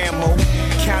the ammo.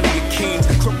 County of Kings,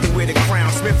 Crooklyn with a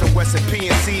crown. Smith & Wesson,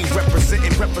 PNC,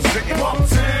 representing Bucktown.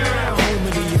 Home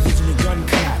of the original gun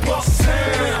clap.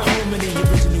 Bucktown. Home of the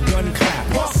original gun clap.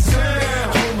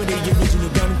 Bucktown. Home of the original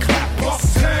gun clap.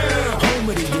 Bucktown. Home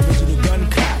of the original gun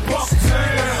clap.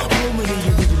 Bucktown. Home of the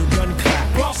original gun clap.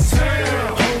 Bucktown.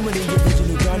 Home of the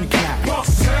original gun clap.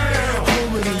 Bucktown.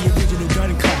 Home of the original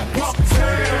gun clap.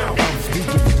 Bucktown.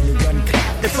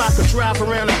 If I could drive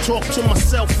around and talk to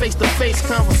myself face to face,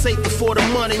 conversate before the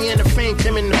money and the fame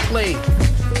came into play.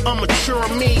 a mature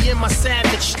me in my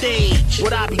savage stage.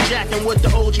 Would I be jacking what the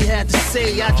OG had to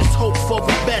say? I just hope for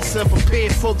the best and prepare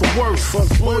for the worst.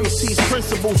 Loyalties,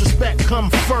 principles, respect come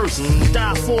first.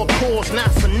 Die for a cause,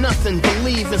 not for nothing.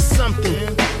 Believe in something.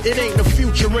 It ain't the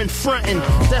future in frontin'.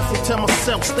 Definitely tell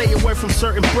myself, stay away from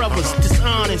certain brothers.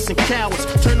 Dishonest and cowards.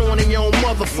 Turn on their own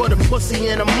mother for the pussy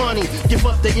and the money. Give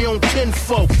up their own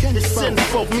kinfolk. It's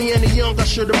sinfolk. Me and the young, I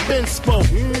should've been spoke.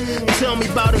 Tell me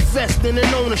about investing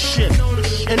and ownership.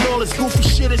 And all this goofy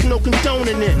shit is no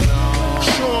condoning it.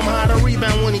 Show him how to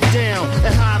rebound when he down.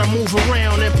 And how to move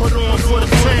around and put on for the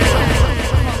town.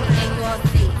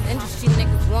 Industry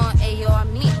niggas want AR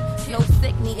me. No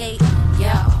sick me,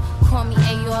 yeah. Call me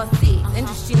ARC.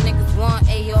 Industry niggas want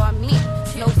AR me.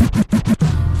 No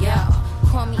yeah.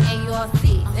 Call me ARC.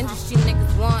 Industry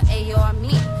niggas want AR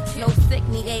me. No sick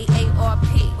me,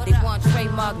 AARP. They want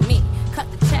trademark me. Cut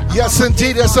the check. Yes,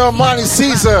 indeed, that's Armani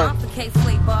Caesar.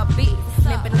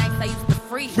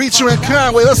 Featuring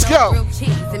Conway, let's go. Real cheese,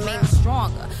 it made me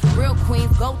stronger. Real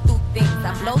queens go through things.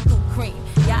 I blow through cream.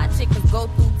 Y'all chickens go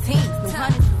through teams. New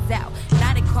hunters is out.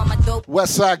 Now they call my dope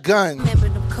Westside Gun. Remember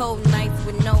them cold nights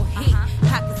with no heat.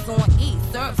 Pockets on E,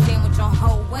 serve sandwich on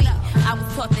whole weight. I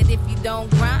was taught that if you don't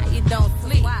grind, you don't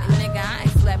sleep. And nigga, I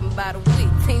ain't slapping by the week.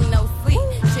 Team no sleep.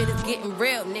 Shit is getting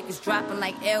real. Niggas dropping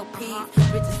like LPs.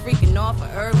 Bitches freaking off for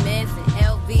Hermes and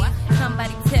LV.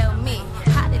 Somebody tell me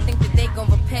how they think that they gon'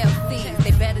 repel thieves.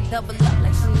 They better double up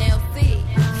like Chanel C.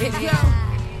 Yo,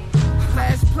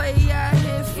 fast play out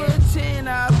here for 10.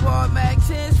 I bought Mac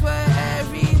 10s for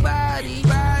everybody.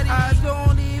 I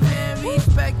don't even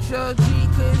respect your G,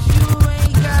 cause you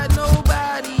ain't got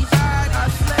nobody. I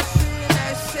slept in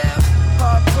that cell,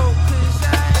 heart broke, cause I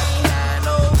ain't had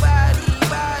nobody.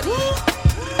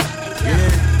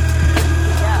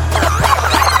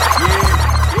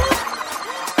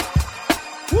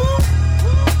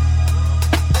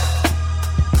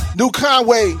 New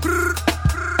Conway.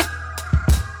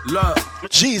 Look.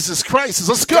 Jesus Christ,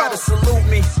 let's go. Gotta salute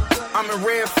me. I'm in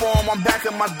red form, I'm back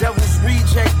in my devil's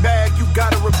reject bag. You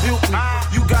gotta rebuke me,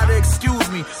 you gotta excuse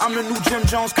me. I'm the new Jim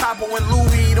Jones copper when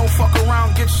Louis don't fuck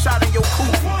around, get shot in your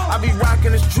coupe. I be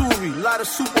rocking this jewelry, lot of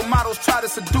supermodels try to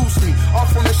seduce me. All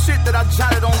from the shit that I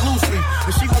jotted on loosely.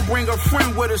 And she gon' bring her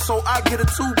friend with her, so I get a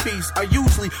two-piece. I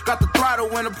usually got the throttle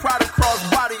and a Prada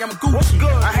crossbody, I'm Gucci.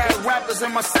 I had rappers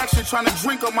in my section trying to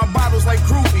drink up my bottles like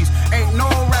groupies. Ain't no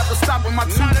rapper stopping my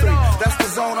 2-3. That's the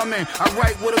zone I'm in, I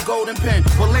write with a golden pen.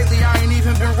 But lately I ain't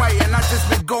even been writing, I just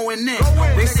been going in.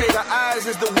 They say the eyes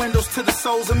is the windows to the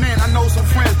souls of men. I know some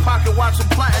friends pocket watching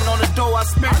plotting on the dough I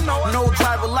spent. No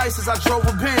driver license, I drove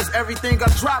a Benz. Everything I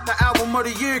dropped, the album of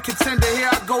the year contender, here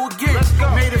I go again.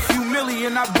 Made a few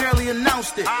million, I barely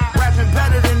announced it. Rapping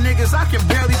better than niggas, I can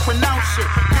barely pronounce shit.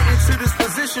 Getting to this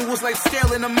position was like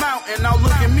scaling a mountain. Now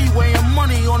look at me weighing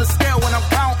money on the scale when I'm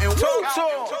counting.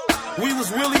 We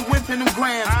was really whipping them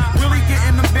grams, really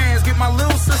getting them bands. Get my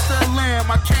little sister a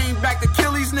lamb. I came back to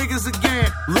kill these niggas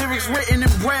again. Lyrics written in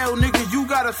braille, nigga, you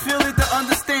gotta feel it to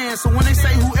understand. So when they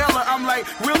say who Ella, I'm like,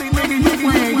 really, nigga, you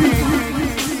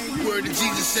playing. Word to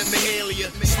Jesus sent Mahalia.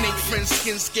 Snake friend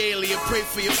skin scalia. Pray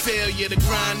for your failure. The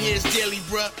grind here is daily,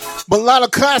 bruh. Mulatto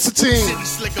Constantine.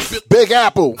 Big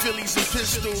Apple. Phillies and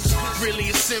pistols. Really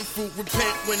a sinful.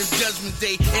 Repent when it's judgment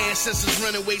day. Ancestors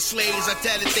runaway slaves. I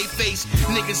tatted they face.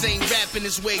 Niggas ain't rapping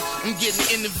this way. I'm getting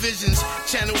in the visions.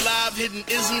 Channel live, hidden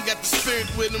ism. Got the spirit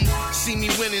with them. See me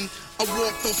winning. I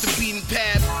walked off the beaten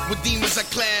path. With demons I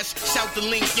clash. Shout the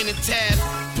link in the tab.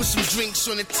 Put some drinks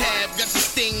on the tab. Got the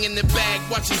sting in the bag.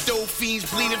 Watching dope fiends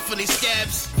bleeding for their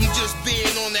scabs. I'm just being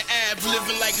on the ab.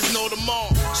 Living like it's no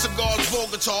tomorrow. Cigars,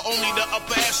 Bogota, only the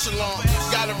upper echelon.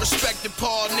 Gotta respect the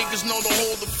Paul. Niggas know to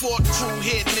hold the fort. Crew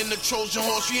hitting in the Trojan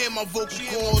horse. You hear my vocal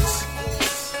cords?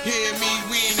 Hear me,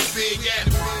 we in the big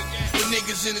apple. The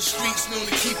niggas in the streets known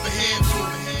to keep a handful.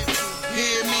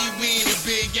 Hear me, we in the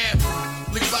big apple.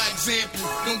 Live by example,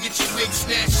 don't get your wig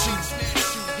snatched.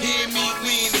 Hear me,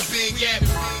 we in the big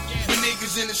apple. The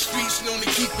niggas in the streets known to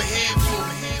keep a handful.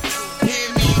 Hear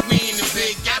me, we in the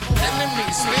big apple.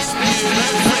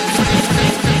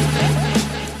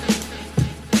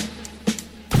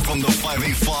 From the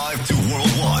 585 to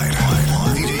worldwide,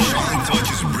 DJ Sean Touch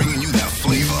is bringing you that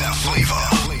flavor.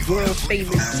 World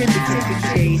famous syndicate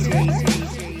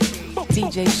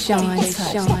DJ Sean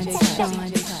Touch.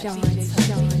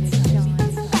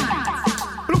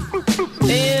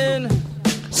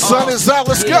 Sun is out,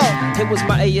 let's go. It was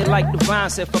my A like Divine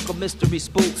said, fuck a mystery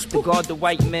spook. The God, the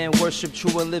white man, worship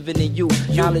true and living in you.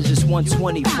 Knowledge is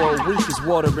 120 for a week is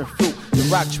water and fruit. The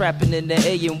rock trapping in the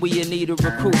A and we in need of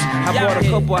recruits. I bought a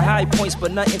couple of high points,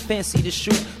 but nothing fancy to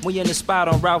shoot. We in the spot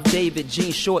on Ralph David,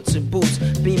 jeans, shorts, and boots.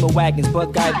 Beamer wagons,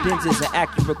 Bug Guy Benzes, and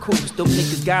Acura coupes. Them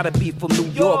niggas gotta be from New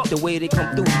York, the way they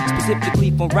come through.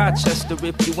 Specifically from Rochester,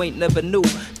 if you ain't never knew.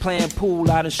 Playing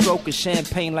pool out and stroking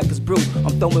champagne like it's brew.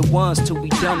 I'm throwing ones till we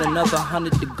done, another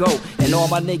 100 to go. And all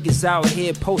my niggas out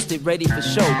here posted, ready for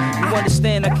show. You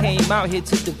understand I came out here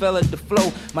to develop the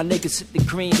flow. My niggas hit the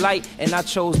green light and I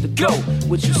chose to go.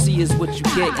 What you see is what you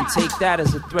get, and take that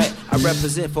as a threat. I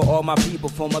represent for all my people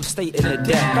from upstate in the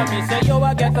deck. Come and say you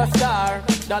a get a star.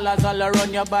 Dollars all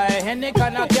around you buy any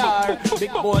kind of car.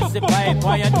 Big boss the pipe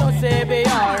why you no say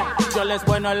BR. Jealous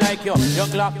boy no like you, your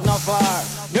Glock no far.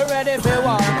 You ready for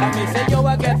war? Come and say you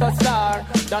a get a star.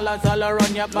 Dollars all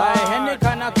around you buy any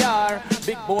kind of car.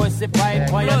 Big boss the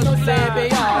pipe why you no say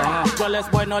BR. Jealous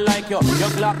boy no like you, your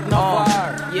Glock no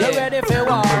far. You ready for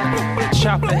war?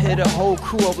 Chopper hit a whole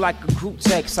crew up like a group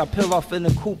text. I peel off in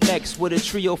the coupe next with a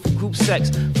trio for group sex.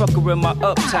 Fucker in my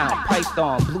uptown,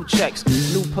 Python, blue checks.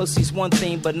 New pussy's one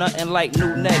thing, but nothing like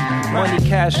new neck. Money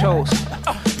cash hoes,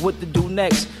 what to do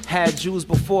next? Had Jews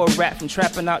before rap from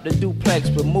trapping out the duplex.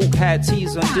 But Mook had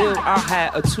T's on deal, I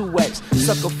had a 2X.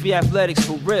 Sucker free athletics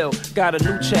for real, got a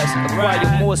new chest.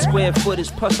 Acquire more square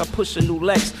footage, plus I push a new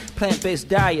Lex. Plant-based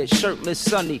diet, shirtless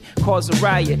Sunday, cause a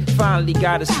riot. Finally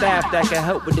got a staff that can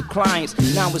help with the clients.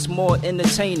 Now it's more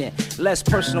entertaining, less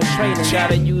personal training.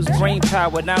 Gotta use brain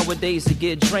power nowadays to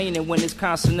get draining. When it's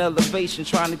constant elevation,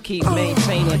 trying to keep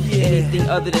maintaining. Anything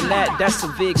other than that, that's a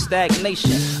big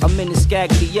stagnation. I'm in the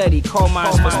Scaglietti, call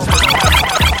mine my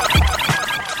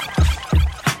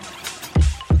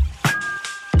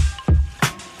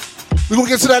We're gonna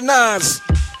get to that nines.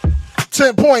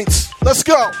 10 points. Let's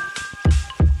go.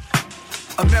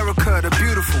 America, the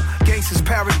beautiful, gangsters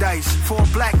paradise. For a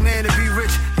black man to be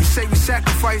rich, you say we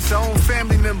sacrifice our own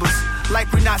family members.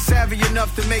 Like we're not savvy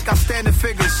enough to make our standard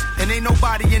figures. And ain't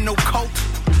nobody in no cult.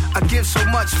 I give so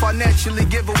much financially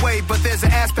give away, but there's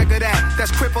an aspect of that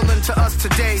that's crippling to us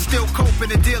today. Still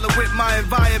coping and dealing with my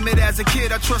environment as a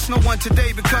kid. I trust no one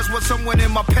today because what someone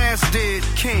in my past did.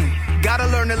 King, gotta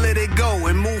learn to let it go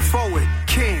and move forward.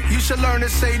 King, you should learn to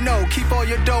say no, keep all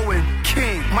your dough in.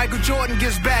 King, Michael Jordan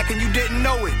gives back and you didn't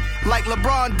know it. Like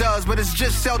LeBron does, but it's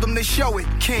just seldom they show it.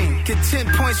 King, get 10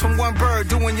 points from one bird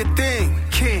doing your thing.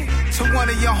 King, so one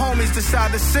of your homies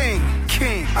decide to sing.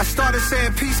 King, I started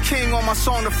saying Peace King on my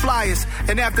song The Flyers,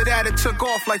 and after that it took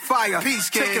off like fire. Peace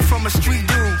King, take it from a street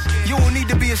dude. You don't need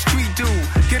to be a street dude.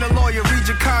 Get a lawyer, read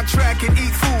your contract and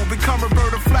eat food. Become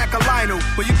Roberta Flack or Lionel.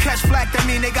 When you catch flack, that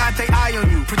mean they got their eye on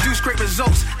you. Produce great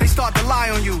results, they start to lie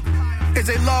on you. Is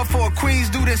they love for a Queens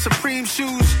dude in Supreme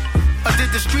shoes? Or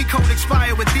did the street code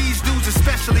expire with these dudes,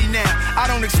 especially now? I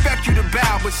don't expect you to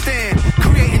bow, but stand.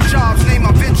 Creating jobs, name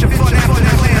my venture for that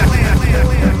land.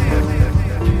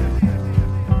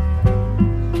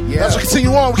 Yeah. As we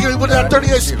continue on, we're getting with that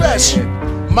 38 special.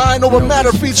 Mind Over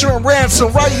Matter featuring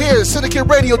Ransom right here. Syndicate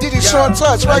Radio, DJ Sean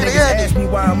Touch, right here.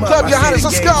 Club Your Highness,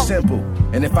 let's go. Simple.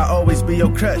 And if I always be your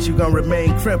crutch, you gon'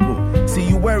 remain crippled. See,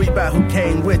 you worry about who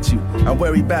came with you. I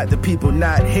worry about the people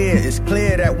not here. It's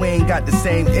clear that we ain't got the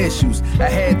same issues. I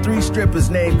had 3 strippers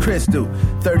named Crystal.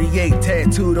 38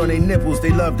 tattooed on their nipples.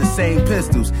 They love the same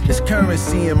pistols. It's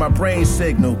currency in my brain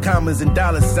signal. Commas and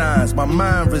dollar signs. My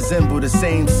mind resemble the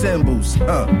same symbols.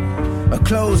 A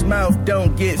closed mouth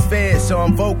don't get fed, so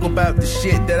I'm vocal about the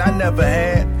shit that I never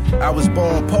had. I was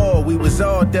born poor, we was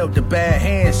all dealt a bad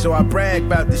hand, so I brag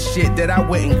about the shit that I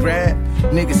went and grabbed.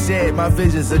 Niggas said my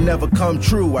visions would never come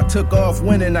true. I took off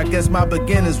winning, I guess my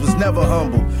beginnings was never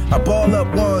humble. I ball up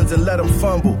ones and let them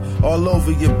fumble. All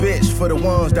over your bitch for the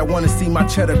ones that wanna see my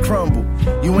cheddar crumble.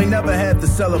 You ain't never had to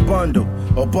sell a bundle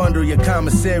or bundle your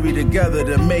commissary together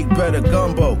to make better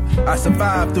gumbo. I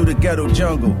survived through the ghetto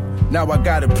jungle. Now I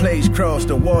got a place cross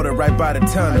the water right by the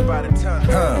tunnel.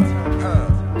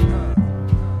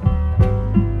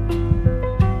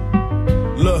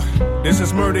 Look, this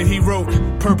is murder he wrote.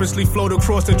 Purposely float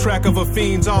across the track of a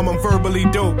fiend's arm. I'm verbally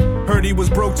dope. Heard he was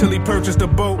broke till he purchased a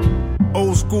boat.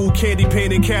 Old school candy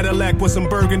painted Cadillac with some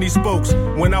burgundy spokes.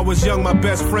 When I was young, my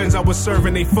best friends, I was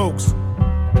serving they folks.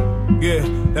 Yeah,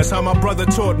 that's how my brother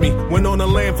taught me. Went on the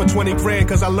land for 20 grand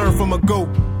cause I learned from a goat.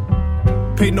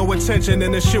 Paid no attention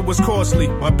and the shit was costly.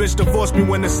 My bitch divorced me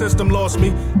when the system lost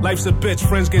me. Life's a bitch,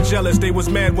 friends get jealous. They was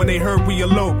mad when they heard we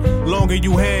elope. Longer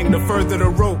you hang, the further the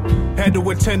rope. Had to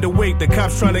attend to wait. The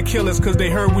cops trying to kill us cause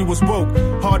they heard we was woke.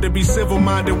 Hard to be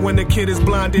civil-minded when the kid is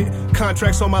blinded.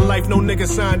 Contracts on my life, no nigga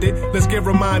signed it. Let's get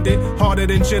reminded. Harder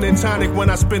than gin and tonic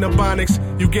when I spin a Bonix.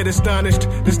 You get astonished,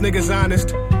 this nigga's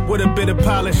honest. With a bit of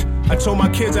polish. I told my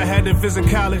kids I had to visit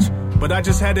college. but I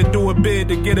just had to do a bid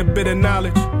to get a bit of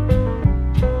knowledge.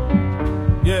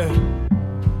 Yeah.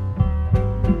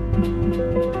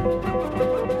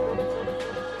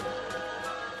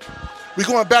 We're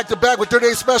going back to back with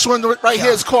 38 Special, and right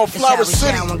here it's called Flower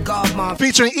City,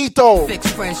 featuring Ito.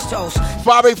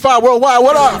 585 Worldwide,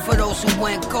 what up? For those who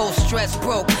went gold, stress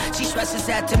broke. She stresses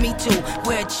that to me too.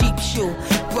 Wear a cheap shoe.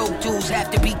 Broke dudes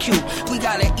have to be cute. We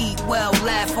gotta eat well,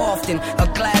 laugh often.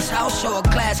 A glass house or a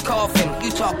glass coffin. You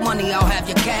talk money, I'll have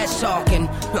your cash talking.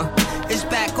 It's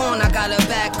back on, I gotta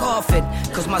back off it.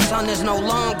 Cause my son is no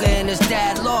longer and his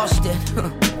dad lost it.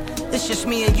 It's just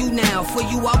me and you now. For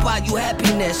you, I'll buy you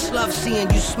happiness. Love seeing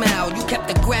you smile. You kept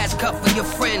the grass cut for your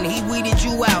friend. He weeded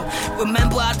you out.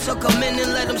 Remember I took him in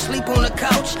and let him sleep on the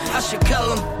couch? I should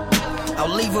kill him.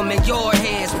 I'll leave him in your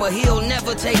hands, but he'll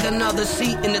never take another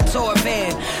seat in the tour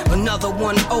van. Another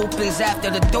one opens after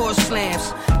the door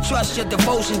slams. Trust your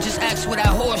devotion, just ask where that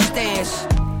horse stands.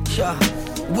 Yeah,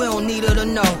 we don't need her to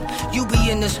know. You be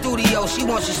in the studio, she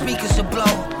wants your speakers to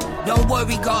blow. Don't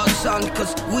worry, godson,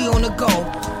 cause we on the go.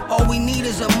 All we need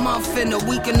is a month and a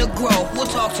week in the grow. We'll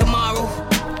talk tomorrow,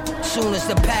 soon as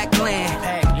the pack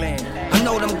land. I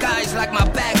know them guys like my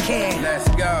backhand. Let's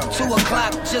go. 2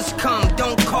 o'clock, just come,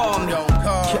 don't call me.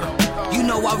 You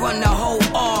know I run the whole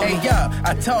army. Hey, yo,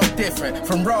 I talk different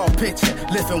from raw pitching.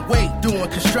 Lifting weight, doing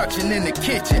construction in the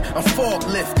kitchen. I'm fog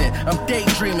lifting, I'm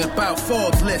daydreaming about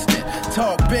Forbes listing.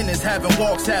 Talk business, having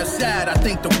walks outside, I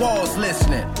think the wall's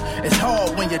listening. It's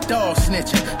hard when your dog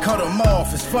snitching. Cut them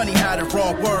off, it's funny how the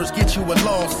wrong words get you a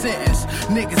long sentence.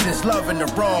 Niggas is loving the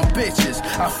wrong bitches.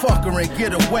 I fuck her and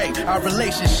get away, our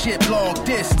relationship long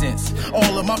distance.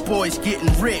 All of my boys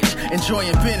getting rich,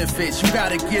 enjoying benefits. You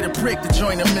gotta get a brick to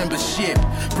join a membership.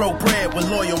 Broke bread with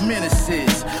loyal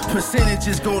menaces.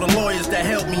 Percentages go to lawyers that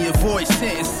help me avoid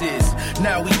sentences.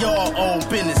 Now we all own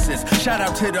businesses. Shout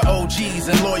out to the OGs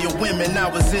and loyal women I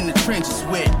was in the trenches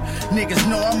with. Niggas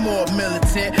know I'm more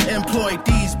militant. Employed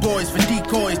these boys for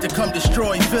decoys to come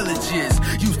destroy villages.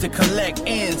 Used to collect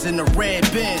ends in the red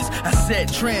bins. I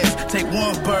set trends. Take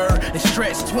one bird and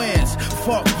stretch twins.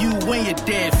 Fuck you and your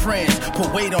dead friends.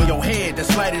 Put weight on your head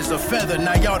that's light as a feather.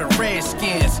 Now y'all the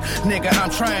redskins. Nigga, I'm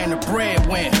trying to bread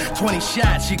win. 20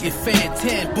 shots, you get fed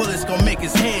 10. Bullets gon' make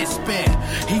his head spin.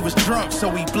 He was drunk, so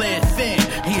he bled thin.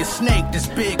 He a snake, this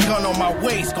big gun on my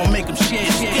waist gon' make him shed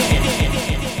skin.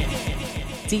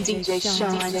 DJ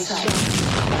Sean.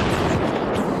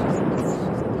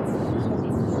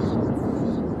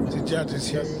 Did y'all just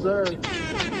hear? Yes, sir.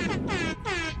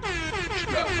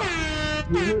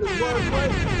 You hear the wordplay?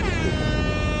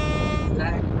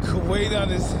 Kuwait on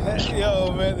his head.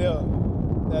 Yo, man, yo.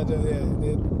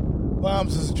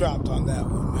 Bombs was dropped on that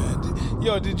one, man.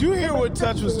 Yo, did you hear what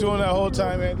Touch was doing that whole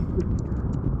time, Andy?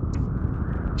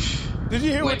 Did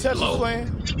you hear what Touch was playing?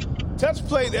 Touch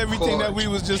played everything that we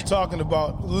was just talking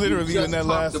about, literally in that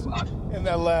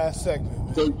last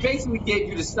segment. So he basically gave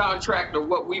you the soundtrack to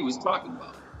what we was talking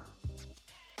about.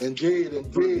 Indeed.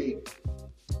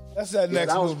 That's that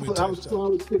next movement. That was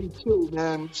Flower City too,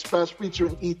 man. Special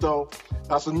featuring Ito.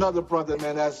 That's another brother,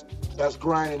 man. That's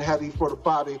grinding heavy for the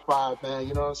 585, man.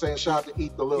 You know what I'm saying? Shout out to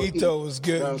Ito. Ito was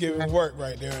good, giving work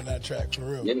right there in that track, for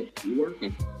real. Yeah, you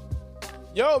working.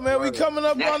 Yo, man, we coming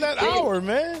up on that hour,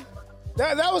 man.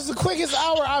 That was the quickest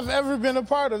hour I've ever been a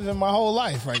part of in my whole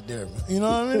life, right there. You know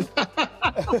what I mean?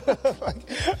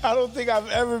 I don't think I've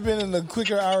ever been in a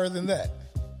quicker hour than that.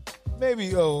 Maybe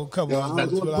a couple of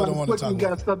minutes, but I don't want to talk about it. You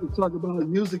got stuff to talk about,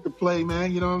 music to play,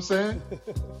 man. You know what I'm saying?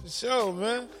 Sure,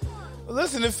 man. Well,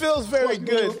 listen, it feels very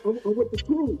good. With the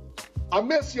crew. I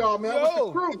miss y'all, man. With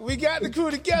the crew. We got the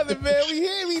crew together, man.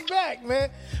 We back,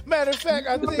 man. Matter of fact,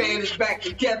 I think the band is back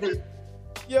together.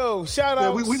 Yo, shout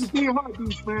out. We the 3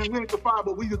 heartbeats, man. We ain't the 5,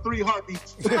 but we the 3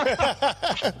 heartbeats.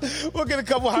 We'll get a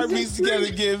couple heartbeats together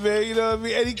again, man. You know what I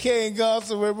mean? Eddie Kane gone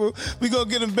somewhere. We gonna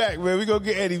get him back, man. We gonna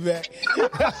get Eddie back.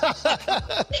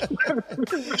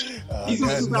 He's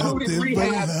in the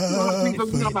rehab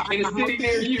in a city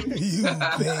near you.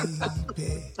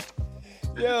 Baby.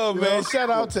 Yo, man, shout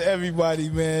out to everybody,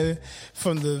 man,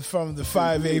 from the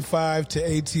 585 to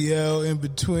ATL, in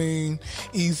between,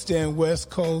 East and West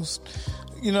Coast.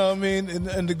 You know what I mean?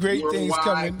 And the great things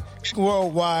coming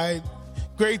worldwide.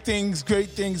 Great things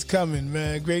coming,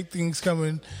 man. Great things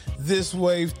coming this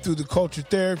way through the Culture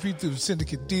Therapy, through the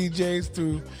Syndicate DJs,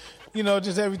 through,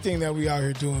 just everything that we out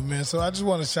here doing, man. So I just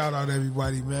want to shout out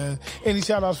everybody, man. Any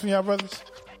shout outs from y'all brothers?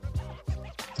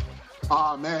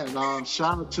 Oh, man.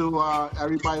 Shout out to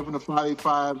everybody from the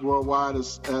 585 worldwide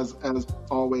as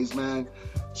always, man.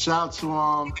 Shout out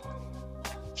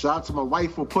to my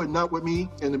wife for putting up with me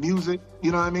in the music.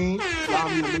 You know what I mean?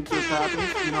 Allowing me to make this happen.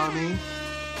 You know what I mean?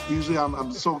 Usually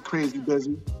I'm so crazy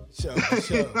busy. Sure.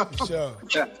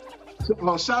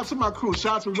 Well, shout out to my crew.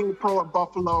 Shout out to Little Pro in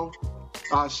Buffalo.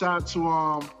 Shout out to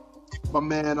my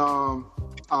man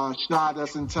Shad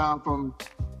that's in town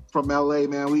from LA,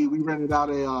 man. We rented out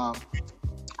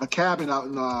a cabin out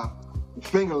in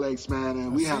Finger Lakes, man,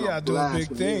 and we had a blast. Doing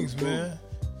big things, man.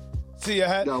 See, I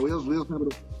had. Yo, it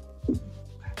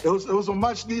was a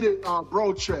much needed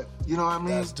bro trip. You know what I mean?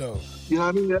 That's dope. You know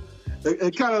what I mean?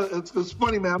 It kind of it's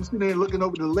funny, man. I'm sitting there looking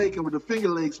over the lake and with the Finger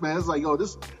Lakes, man. It's like, yo,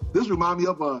 this remind me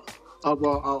of a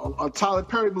Tyler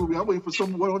Perry movie. I'm waiting for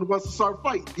one of us to start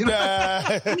fighting. You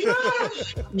know?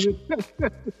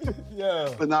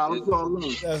 Yeah. But nah, it's all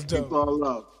love. That's dope. It's all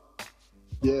love.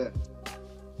 Yeah.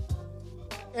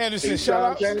 Anderson,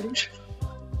 shout out.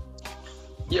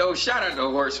 Yo, shout out to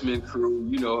Horseman crew.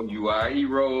 You know who you are.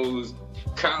 E-Rose,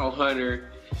 Kyle Hunter,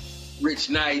 Rich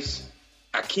Nice,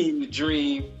 Akeem the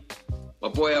Dream, my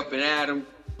boy up in Adam.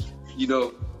 You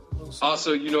know,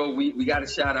 also, you know, we got to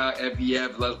shout out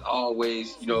FBF, love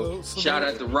always. You know, shout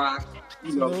out to Rock.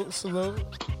 You know, salute.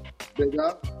 Big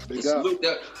up. Salute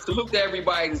to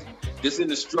everybody that's in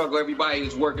the struggle. Everybody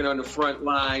that's working on the front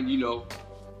line. You know.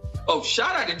 Oh,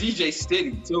 shout out to DJ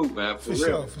City too, man. For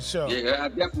real. For sure. Yeah, I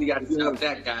definitely got to shout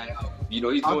that guy out. You know,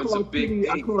 he's doing some big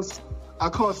things. I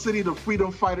call City the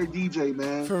freedom fighter DJ,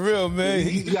 man. For real, man.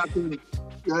 He out there.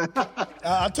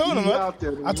 I told him.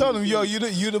 I told him, yo, you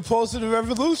the pulse of the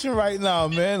revolution right now,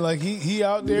 man. Like he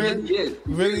out there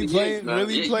really playing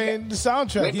the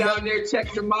soundtrack. Went down there,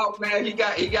 checked him out, man. He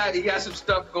got some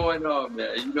stuff going on,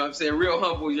 man. You know what I'm saying? Real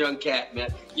humble young cat,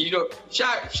 man. You know,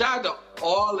 shout out to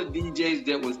all the DJs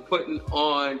that was putting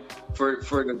on for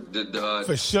the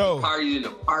for sure party in the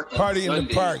park. Party in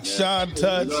the park. Man. Sean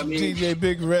Touch, you know DJ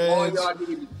Big Red.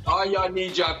 All y'all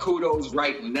need y'all kudos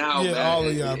right now, man. All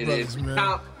of y'all brothers,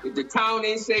 man. If the town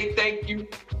ain't say thank you,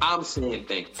 I'm saying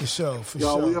thank you. For sure,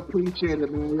 Yo, we appreciate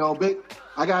it, man. Yo,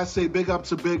 I gotta say big up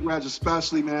to Big Reg,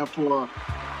 especially, man, for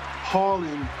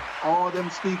hauling all them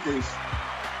speakers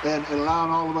and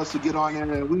allowing all of us to get on there.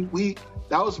 And we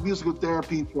that was musical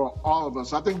therapy for all of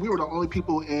us. I think we were the only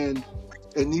people in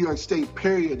New York State,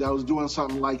 period, that was doing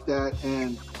something like that.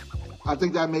 And I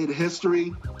think that made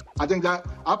history. I think that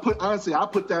I put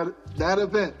that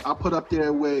event I put up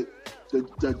there with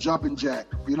the jumping jack.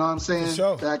 You know what I'm saying? For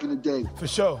sure. Back in the day. For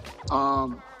sure.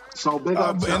 So big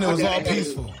up. And it was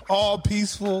all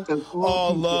peaceful,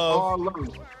 all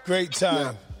love. Great time.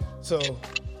 Yeah. So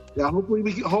yeah, hopefully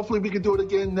we can do it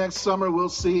again next summer. We'll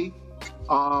see.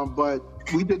 But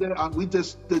we did that. We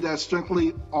just did that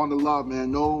strictly on the love,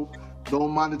 man. No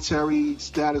monetary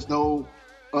status, no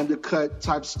undercut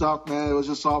type stuff, man. It was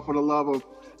just all for the love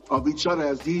of each other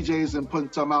as DJs and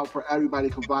putting something out for everybody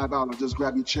to vibe out and just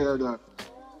grab your chair to,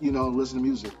 listen to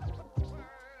music.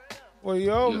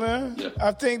 Well, man,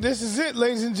 I think this is it,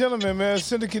 ladies and gentlemen, man.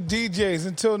 Syndicate DJs.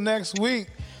 Until next week,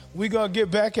 we gonna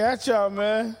get back at y'all,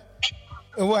 man.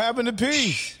 And what happened to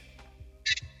peace?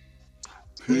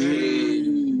 Peace.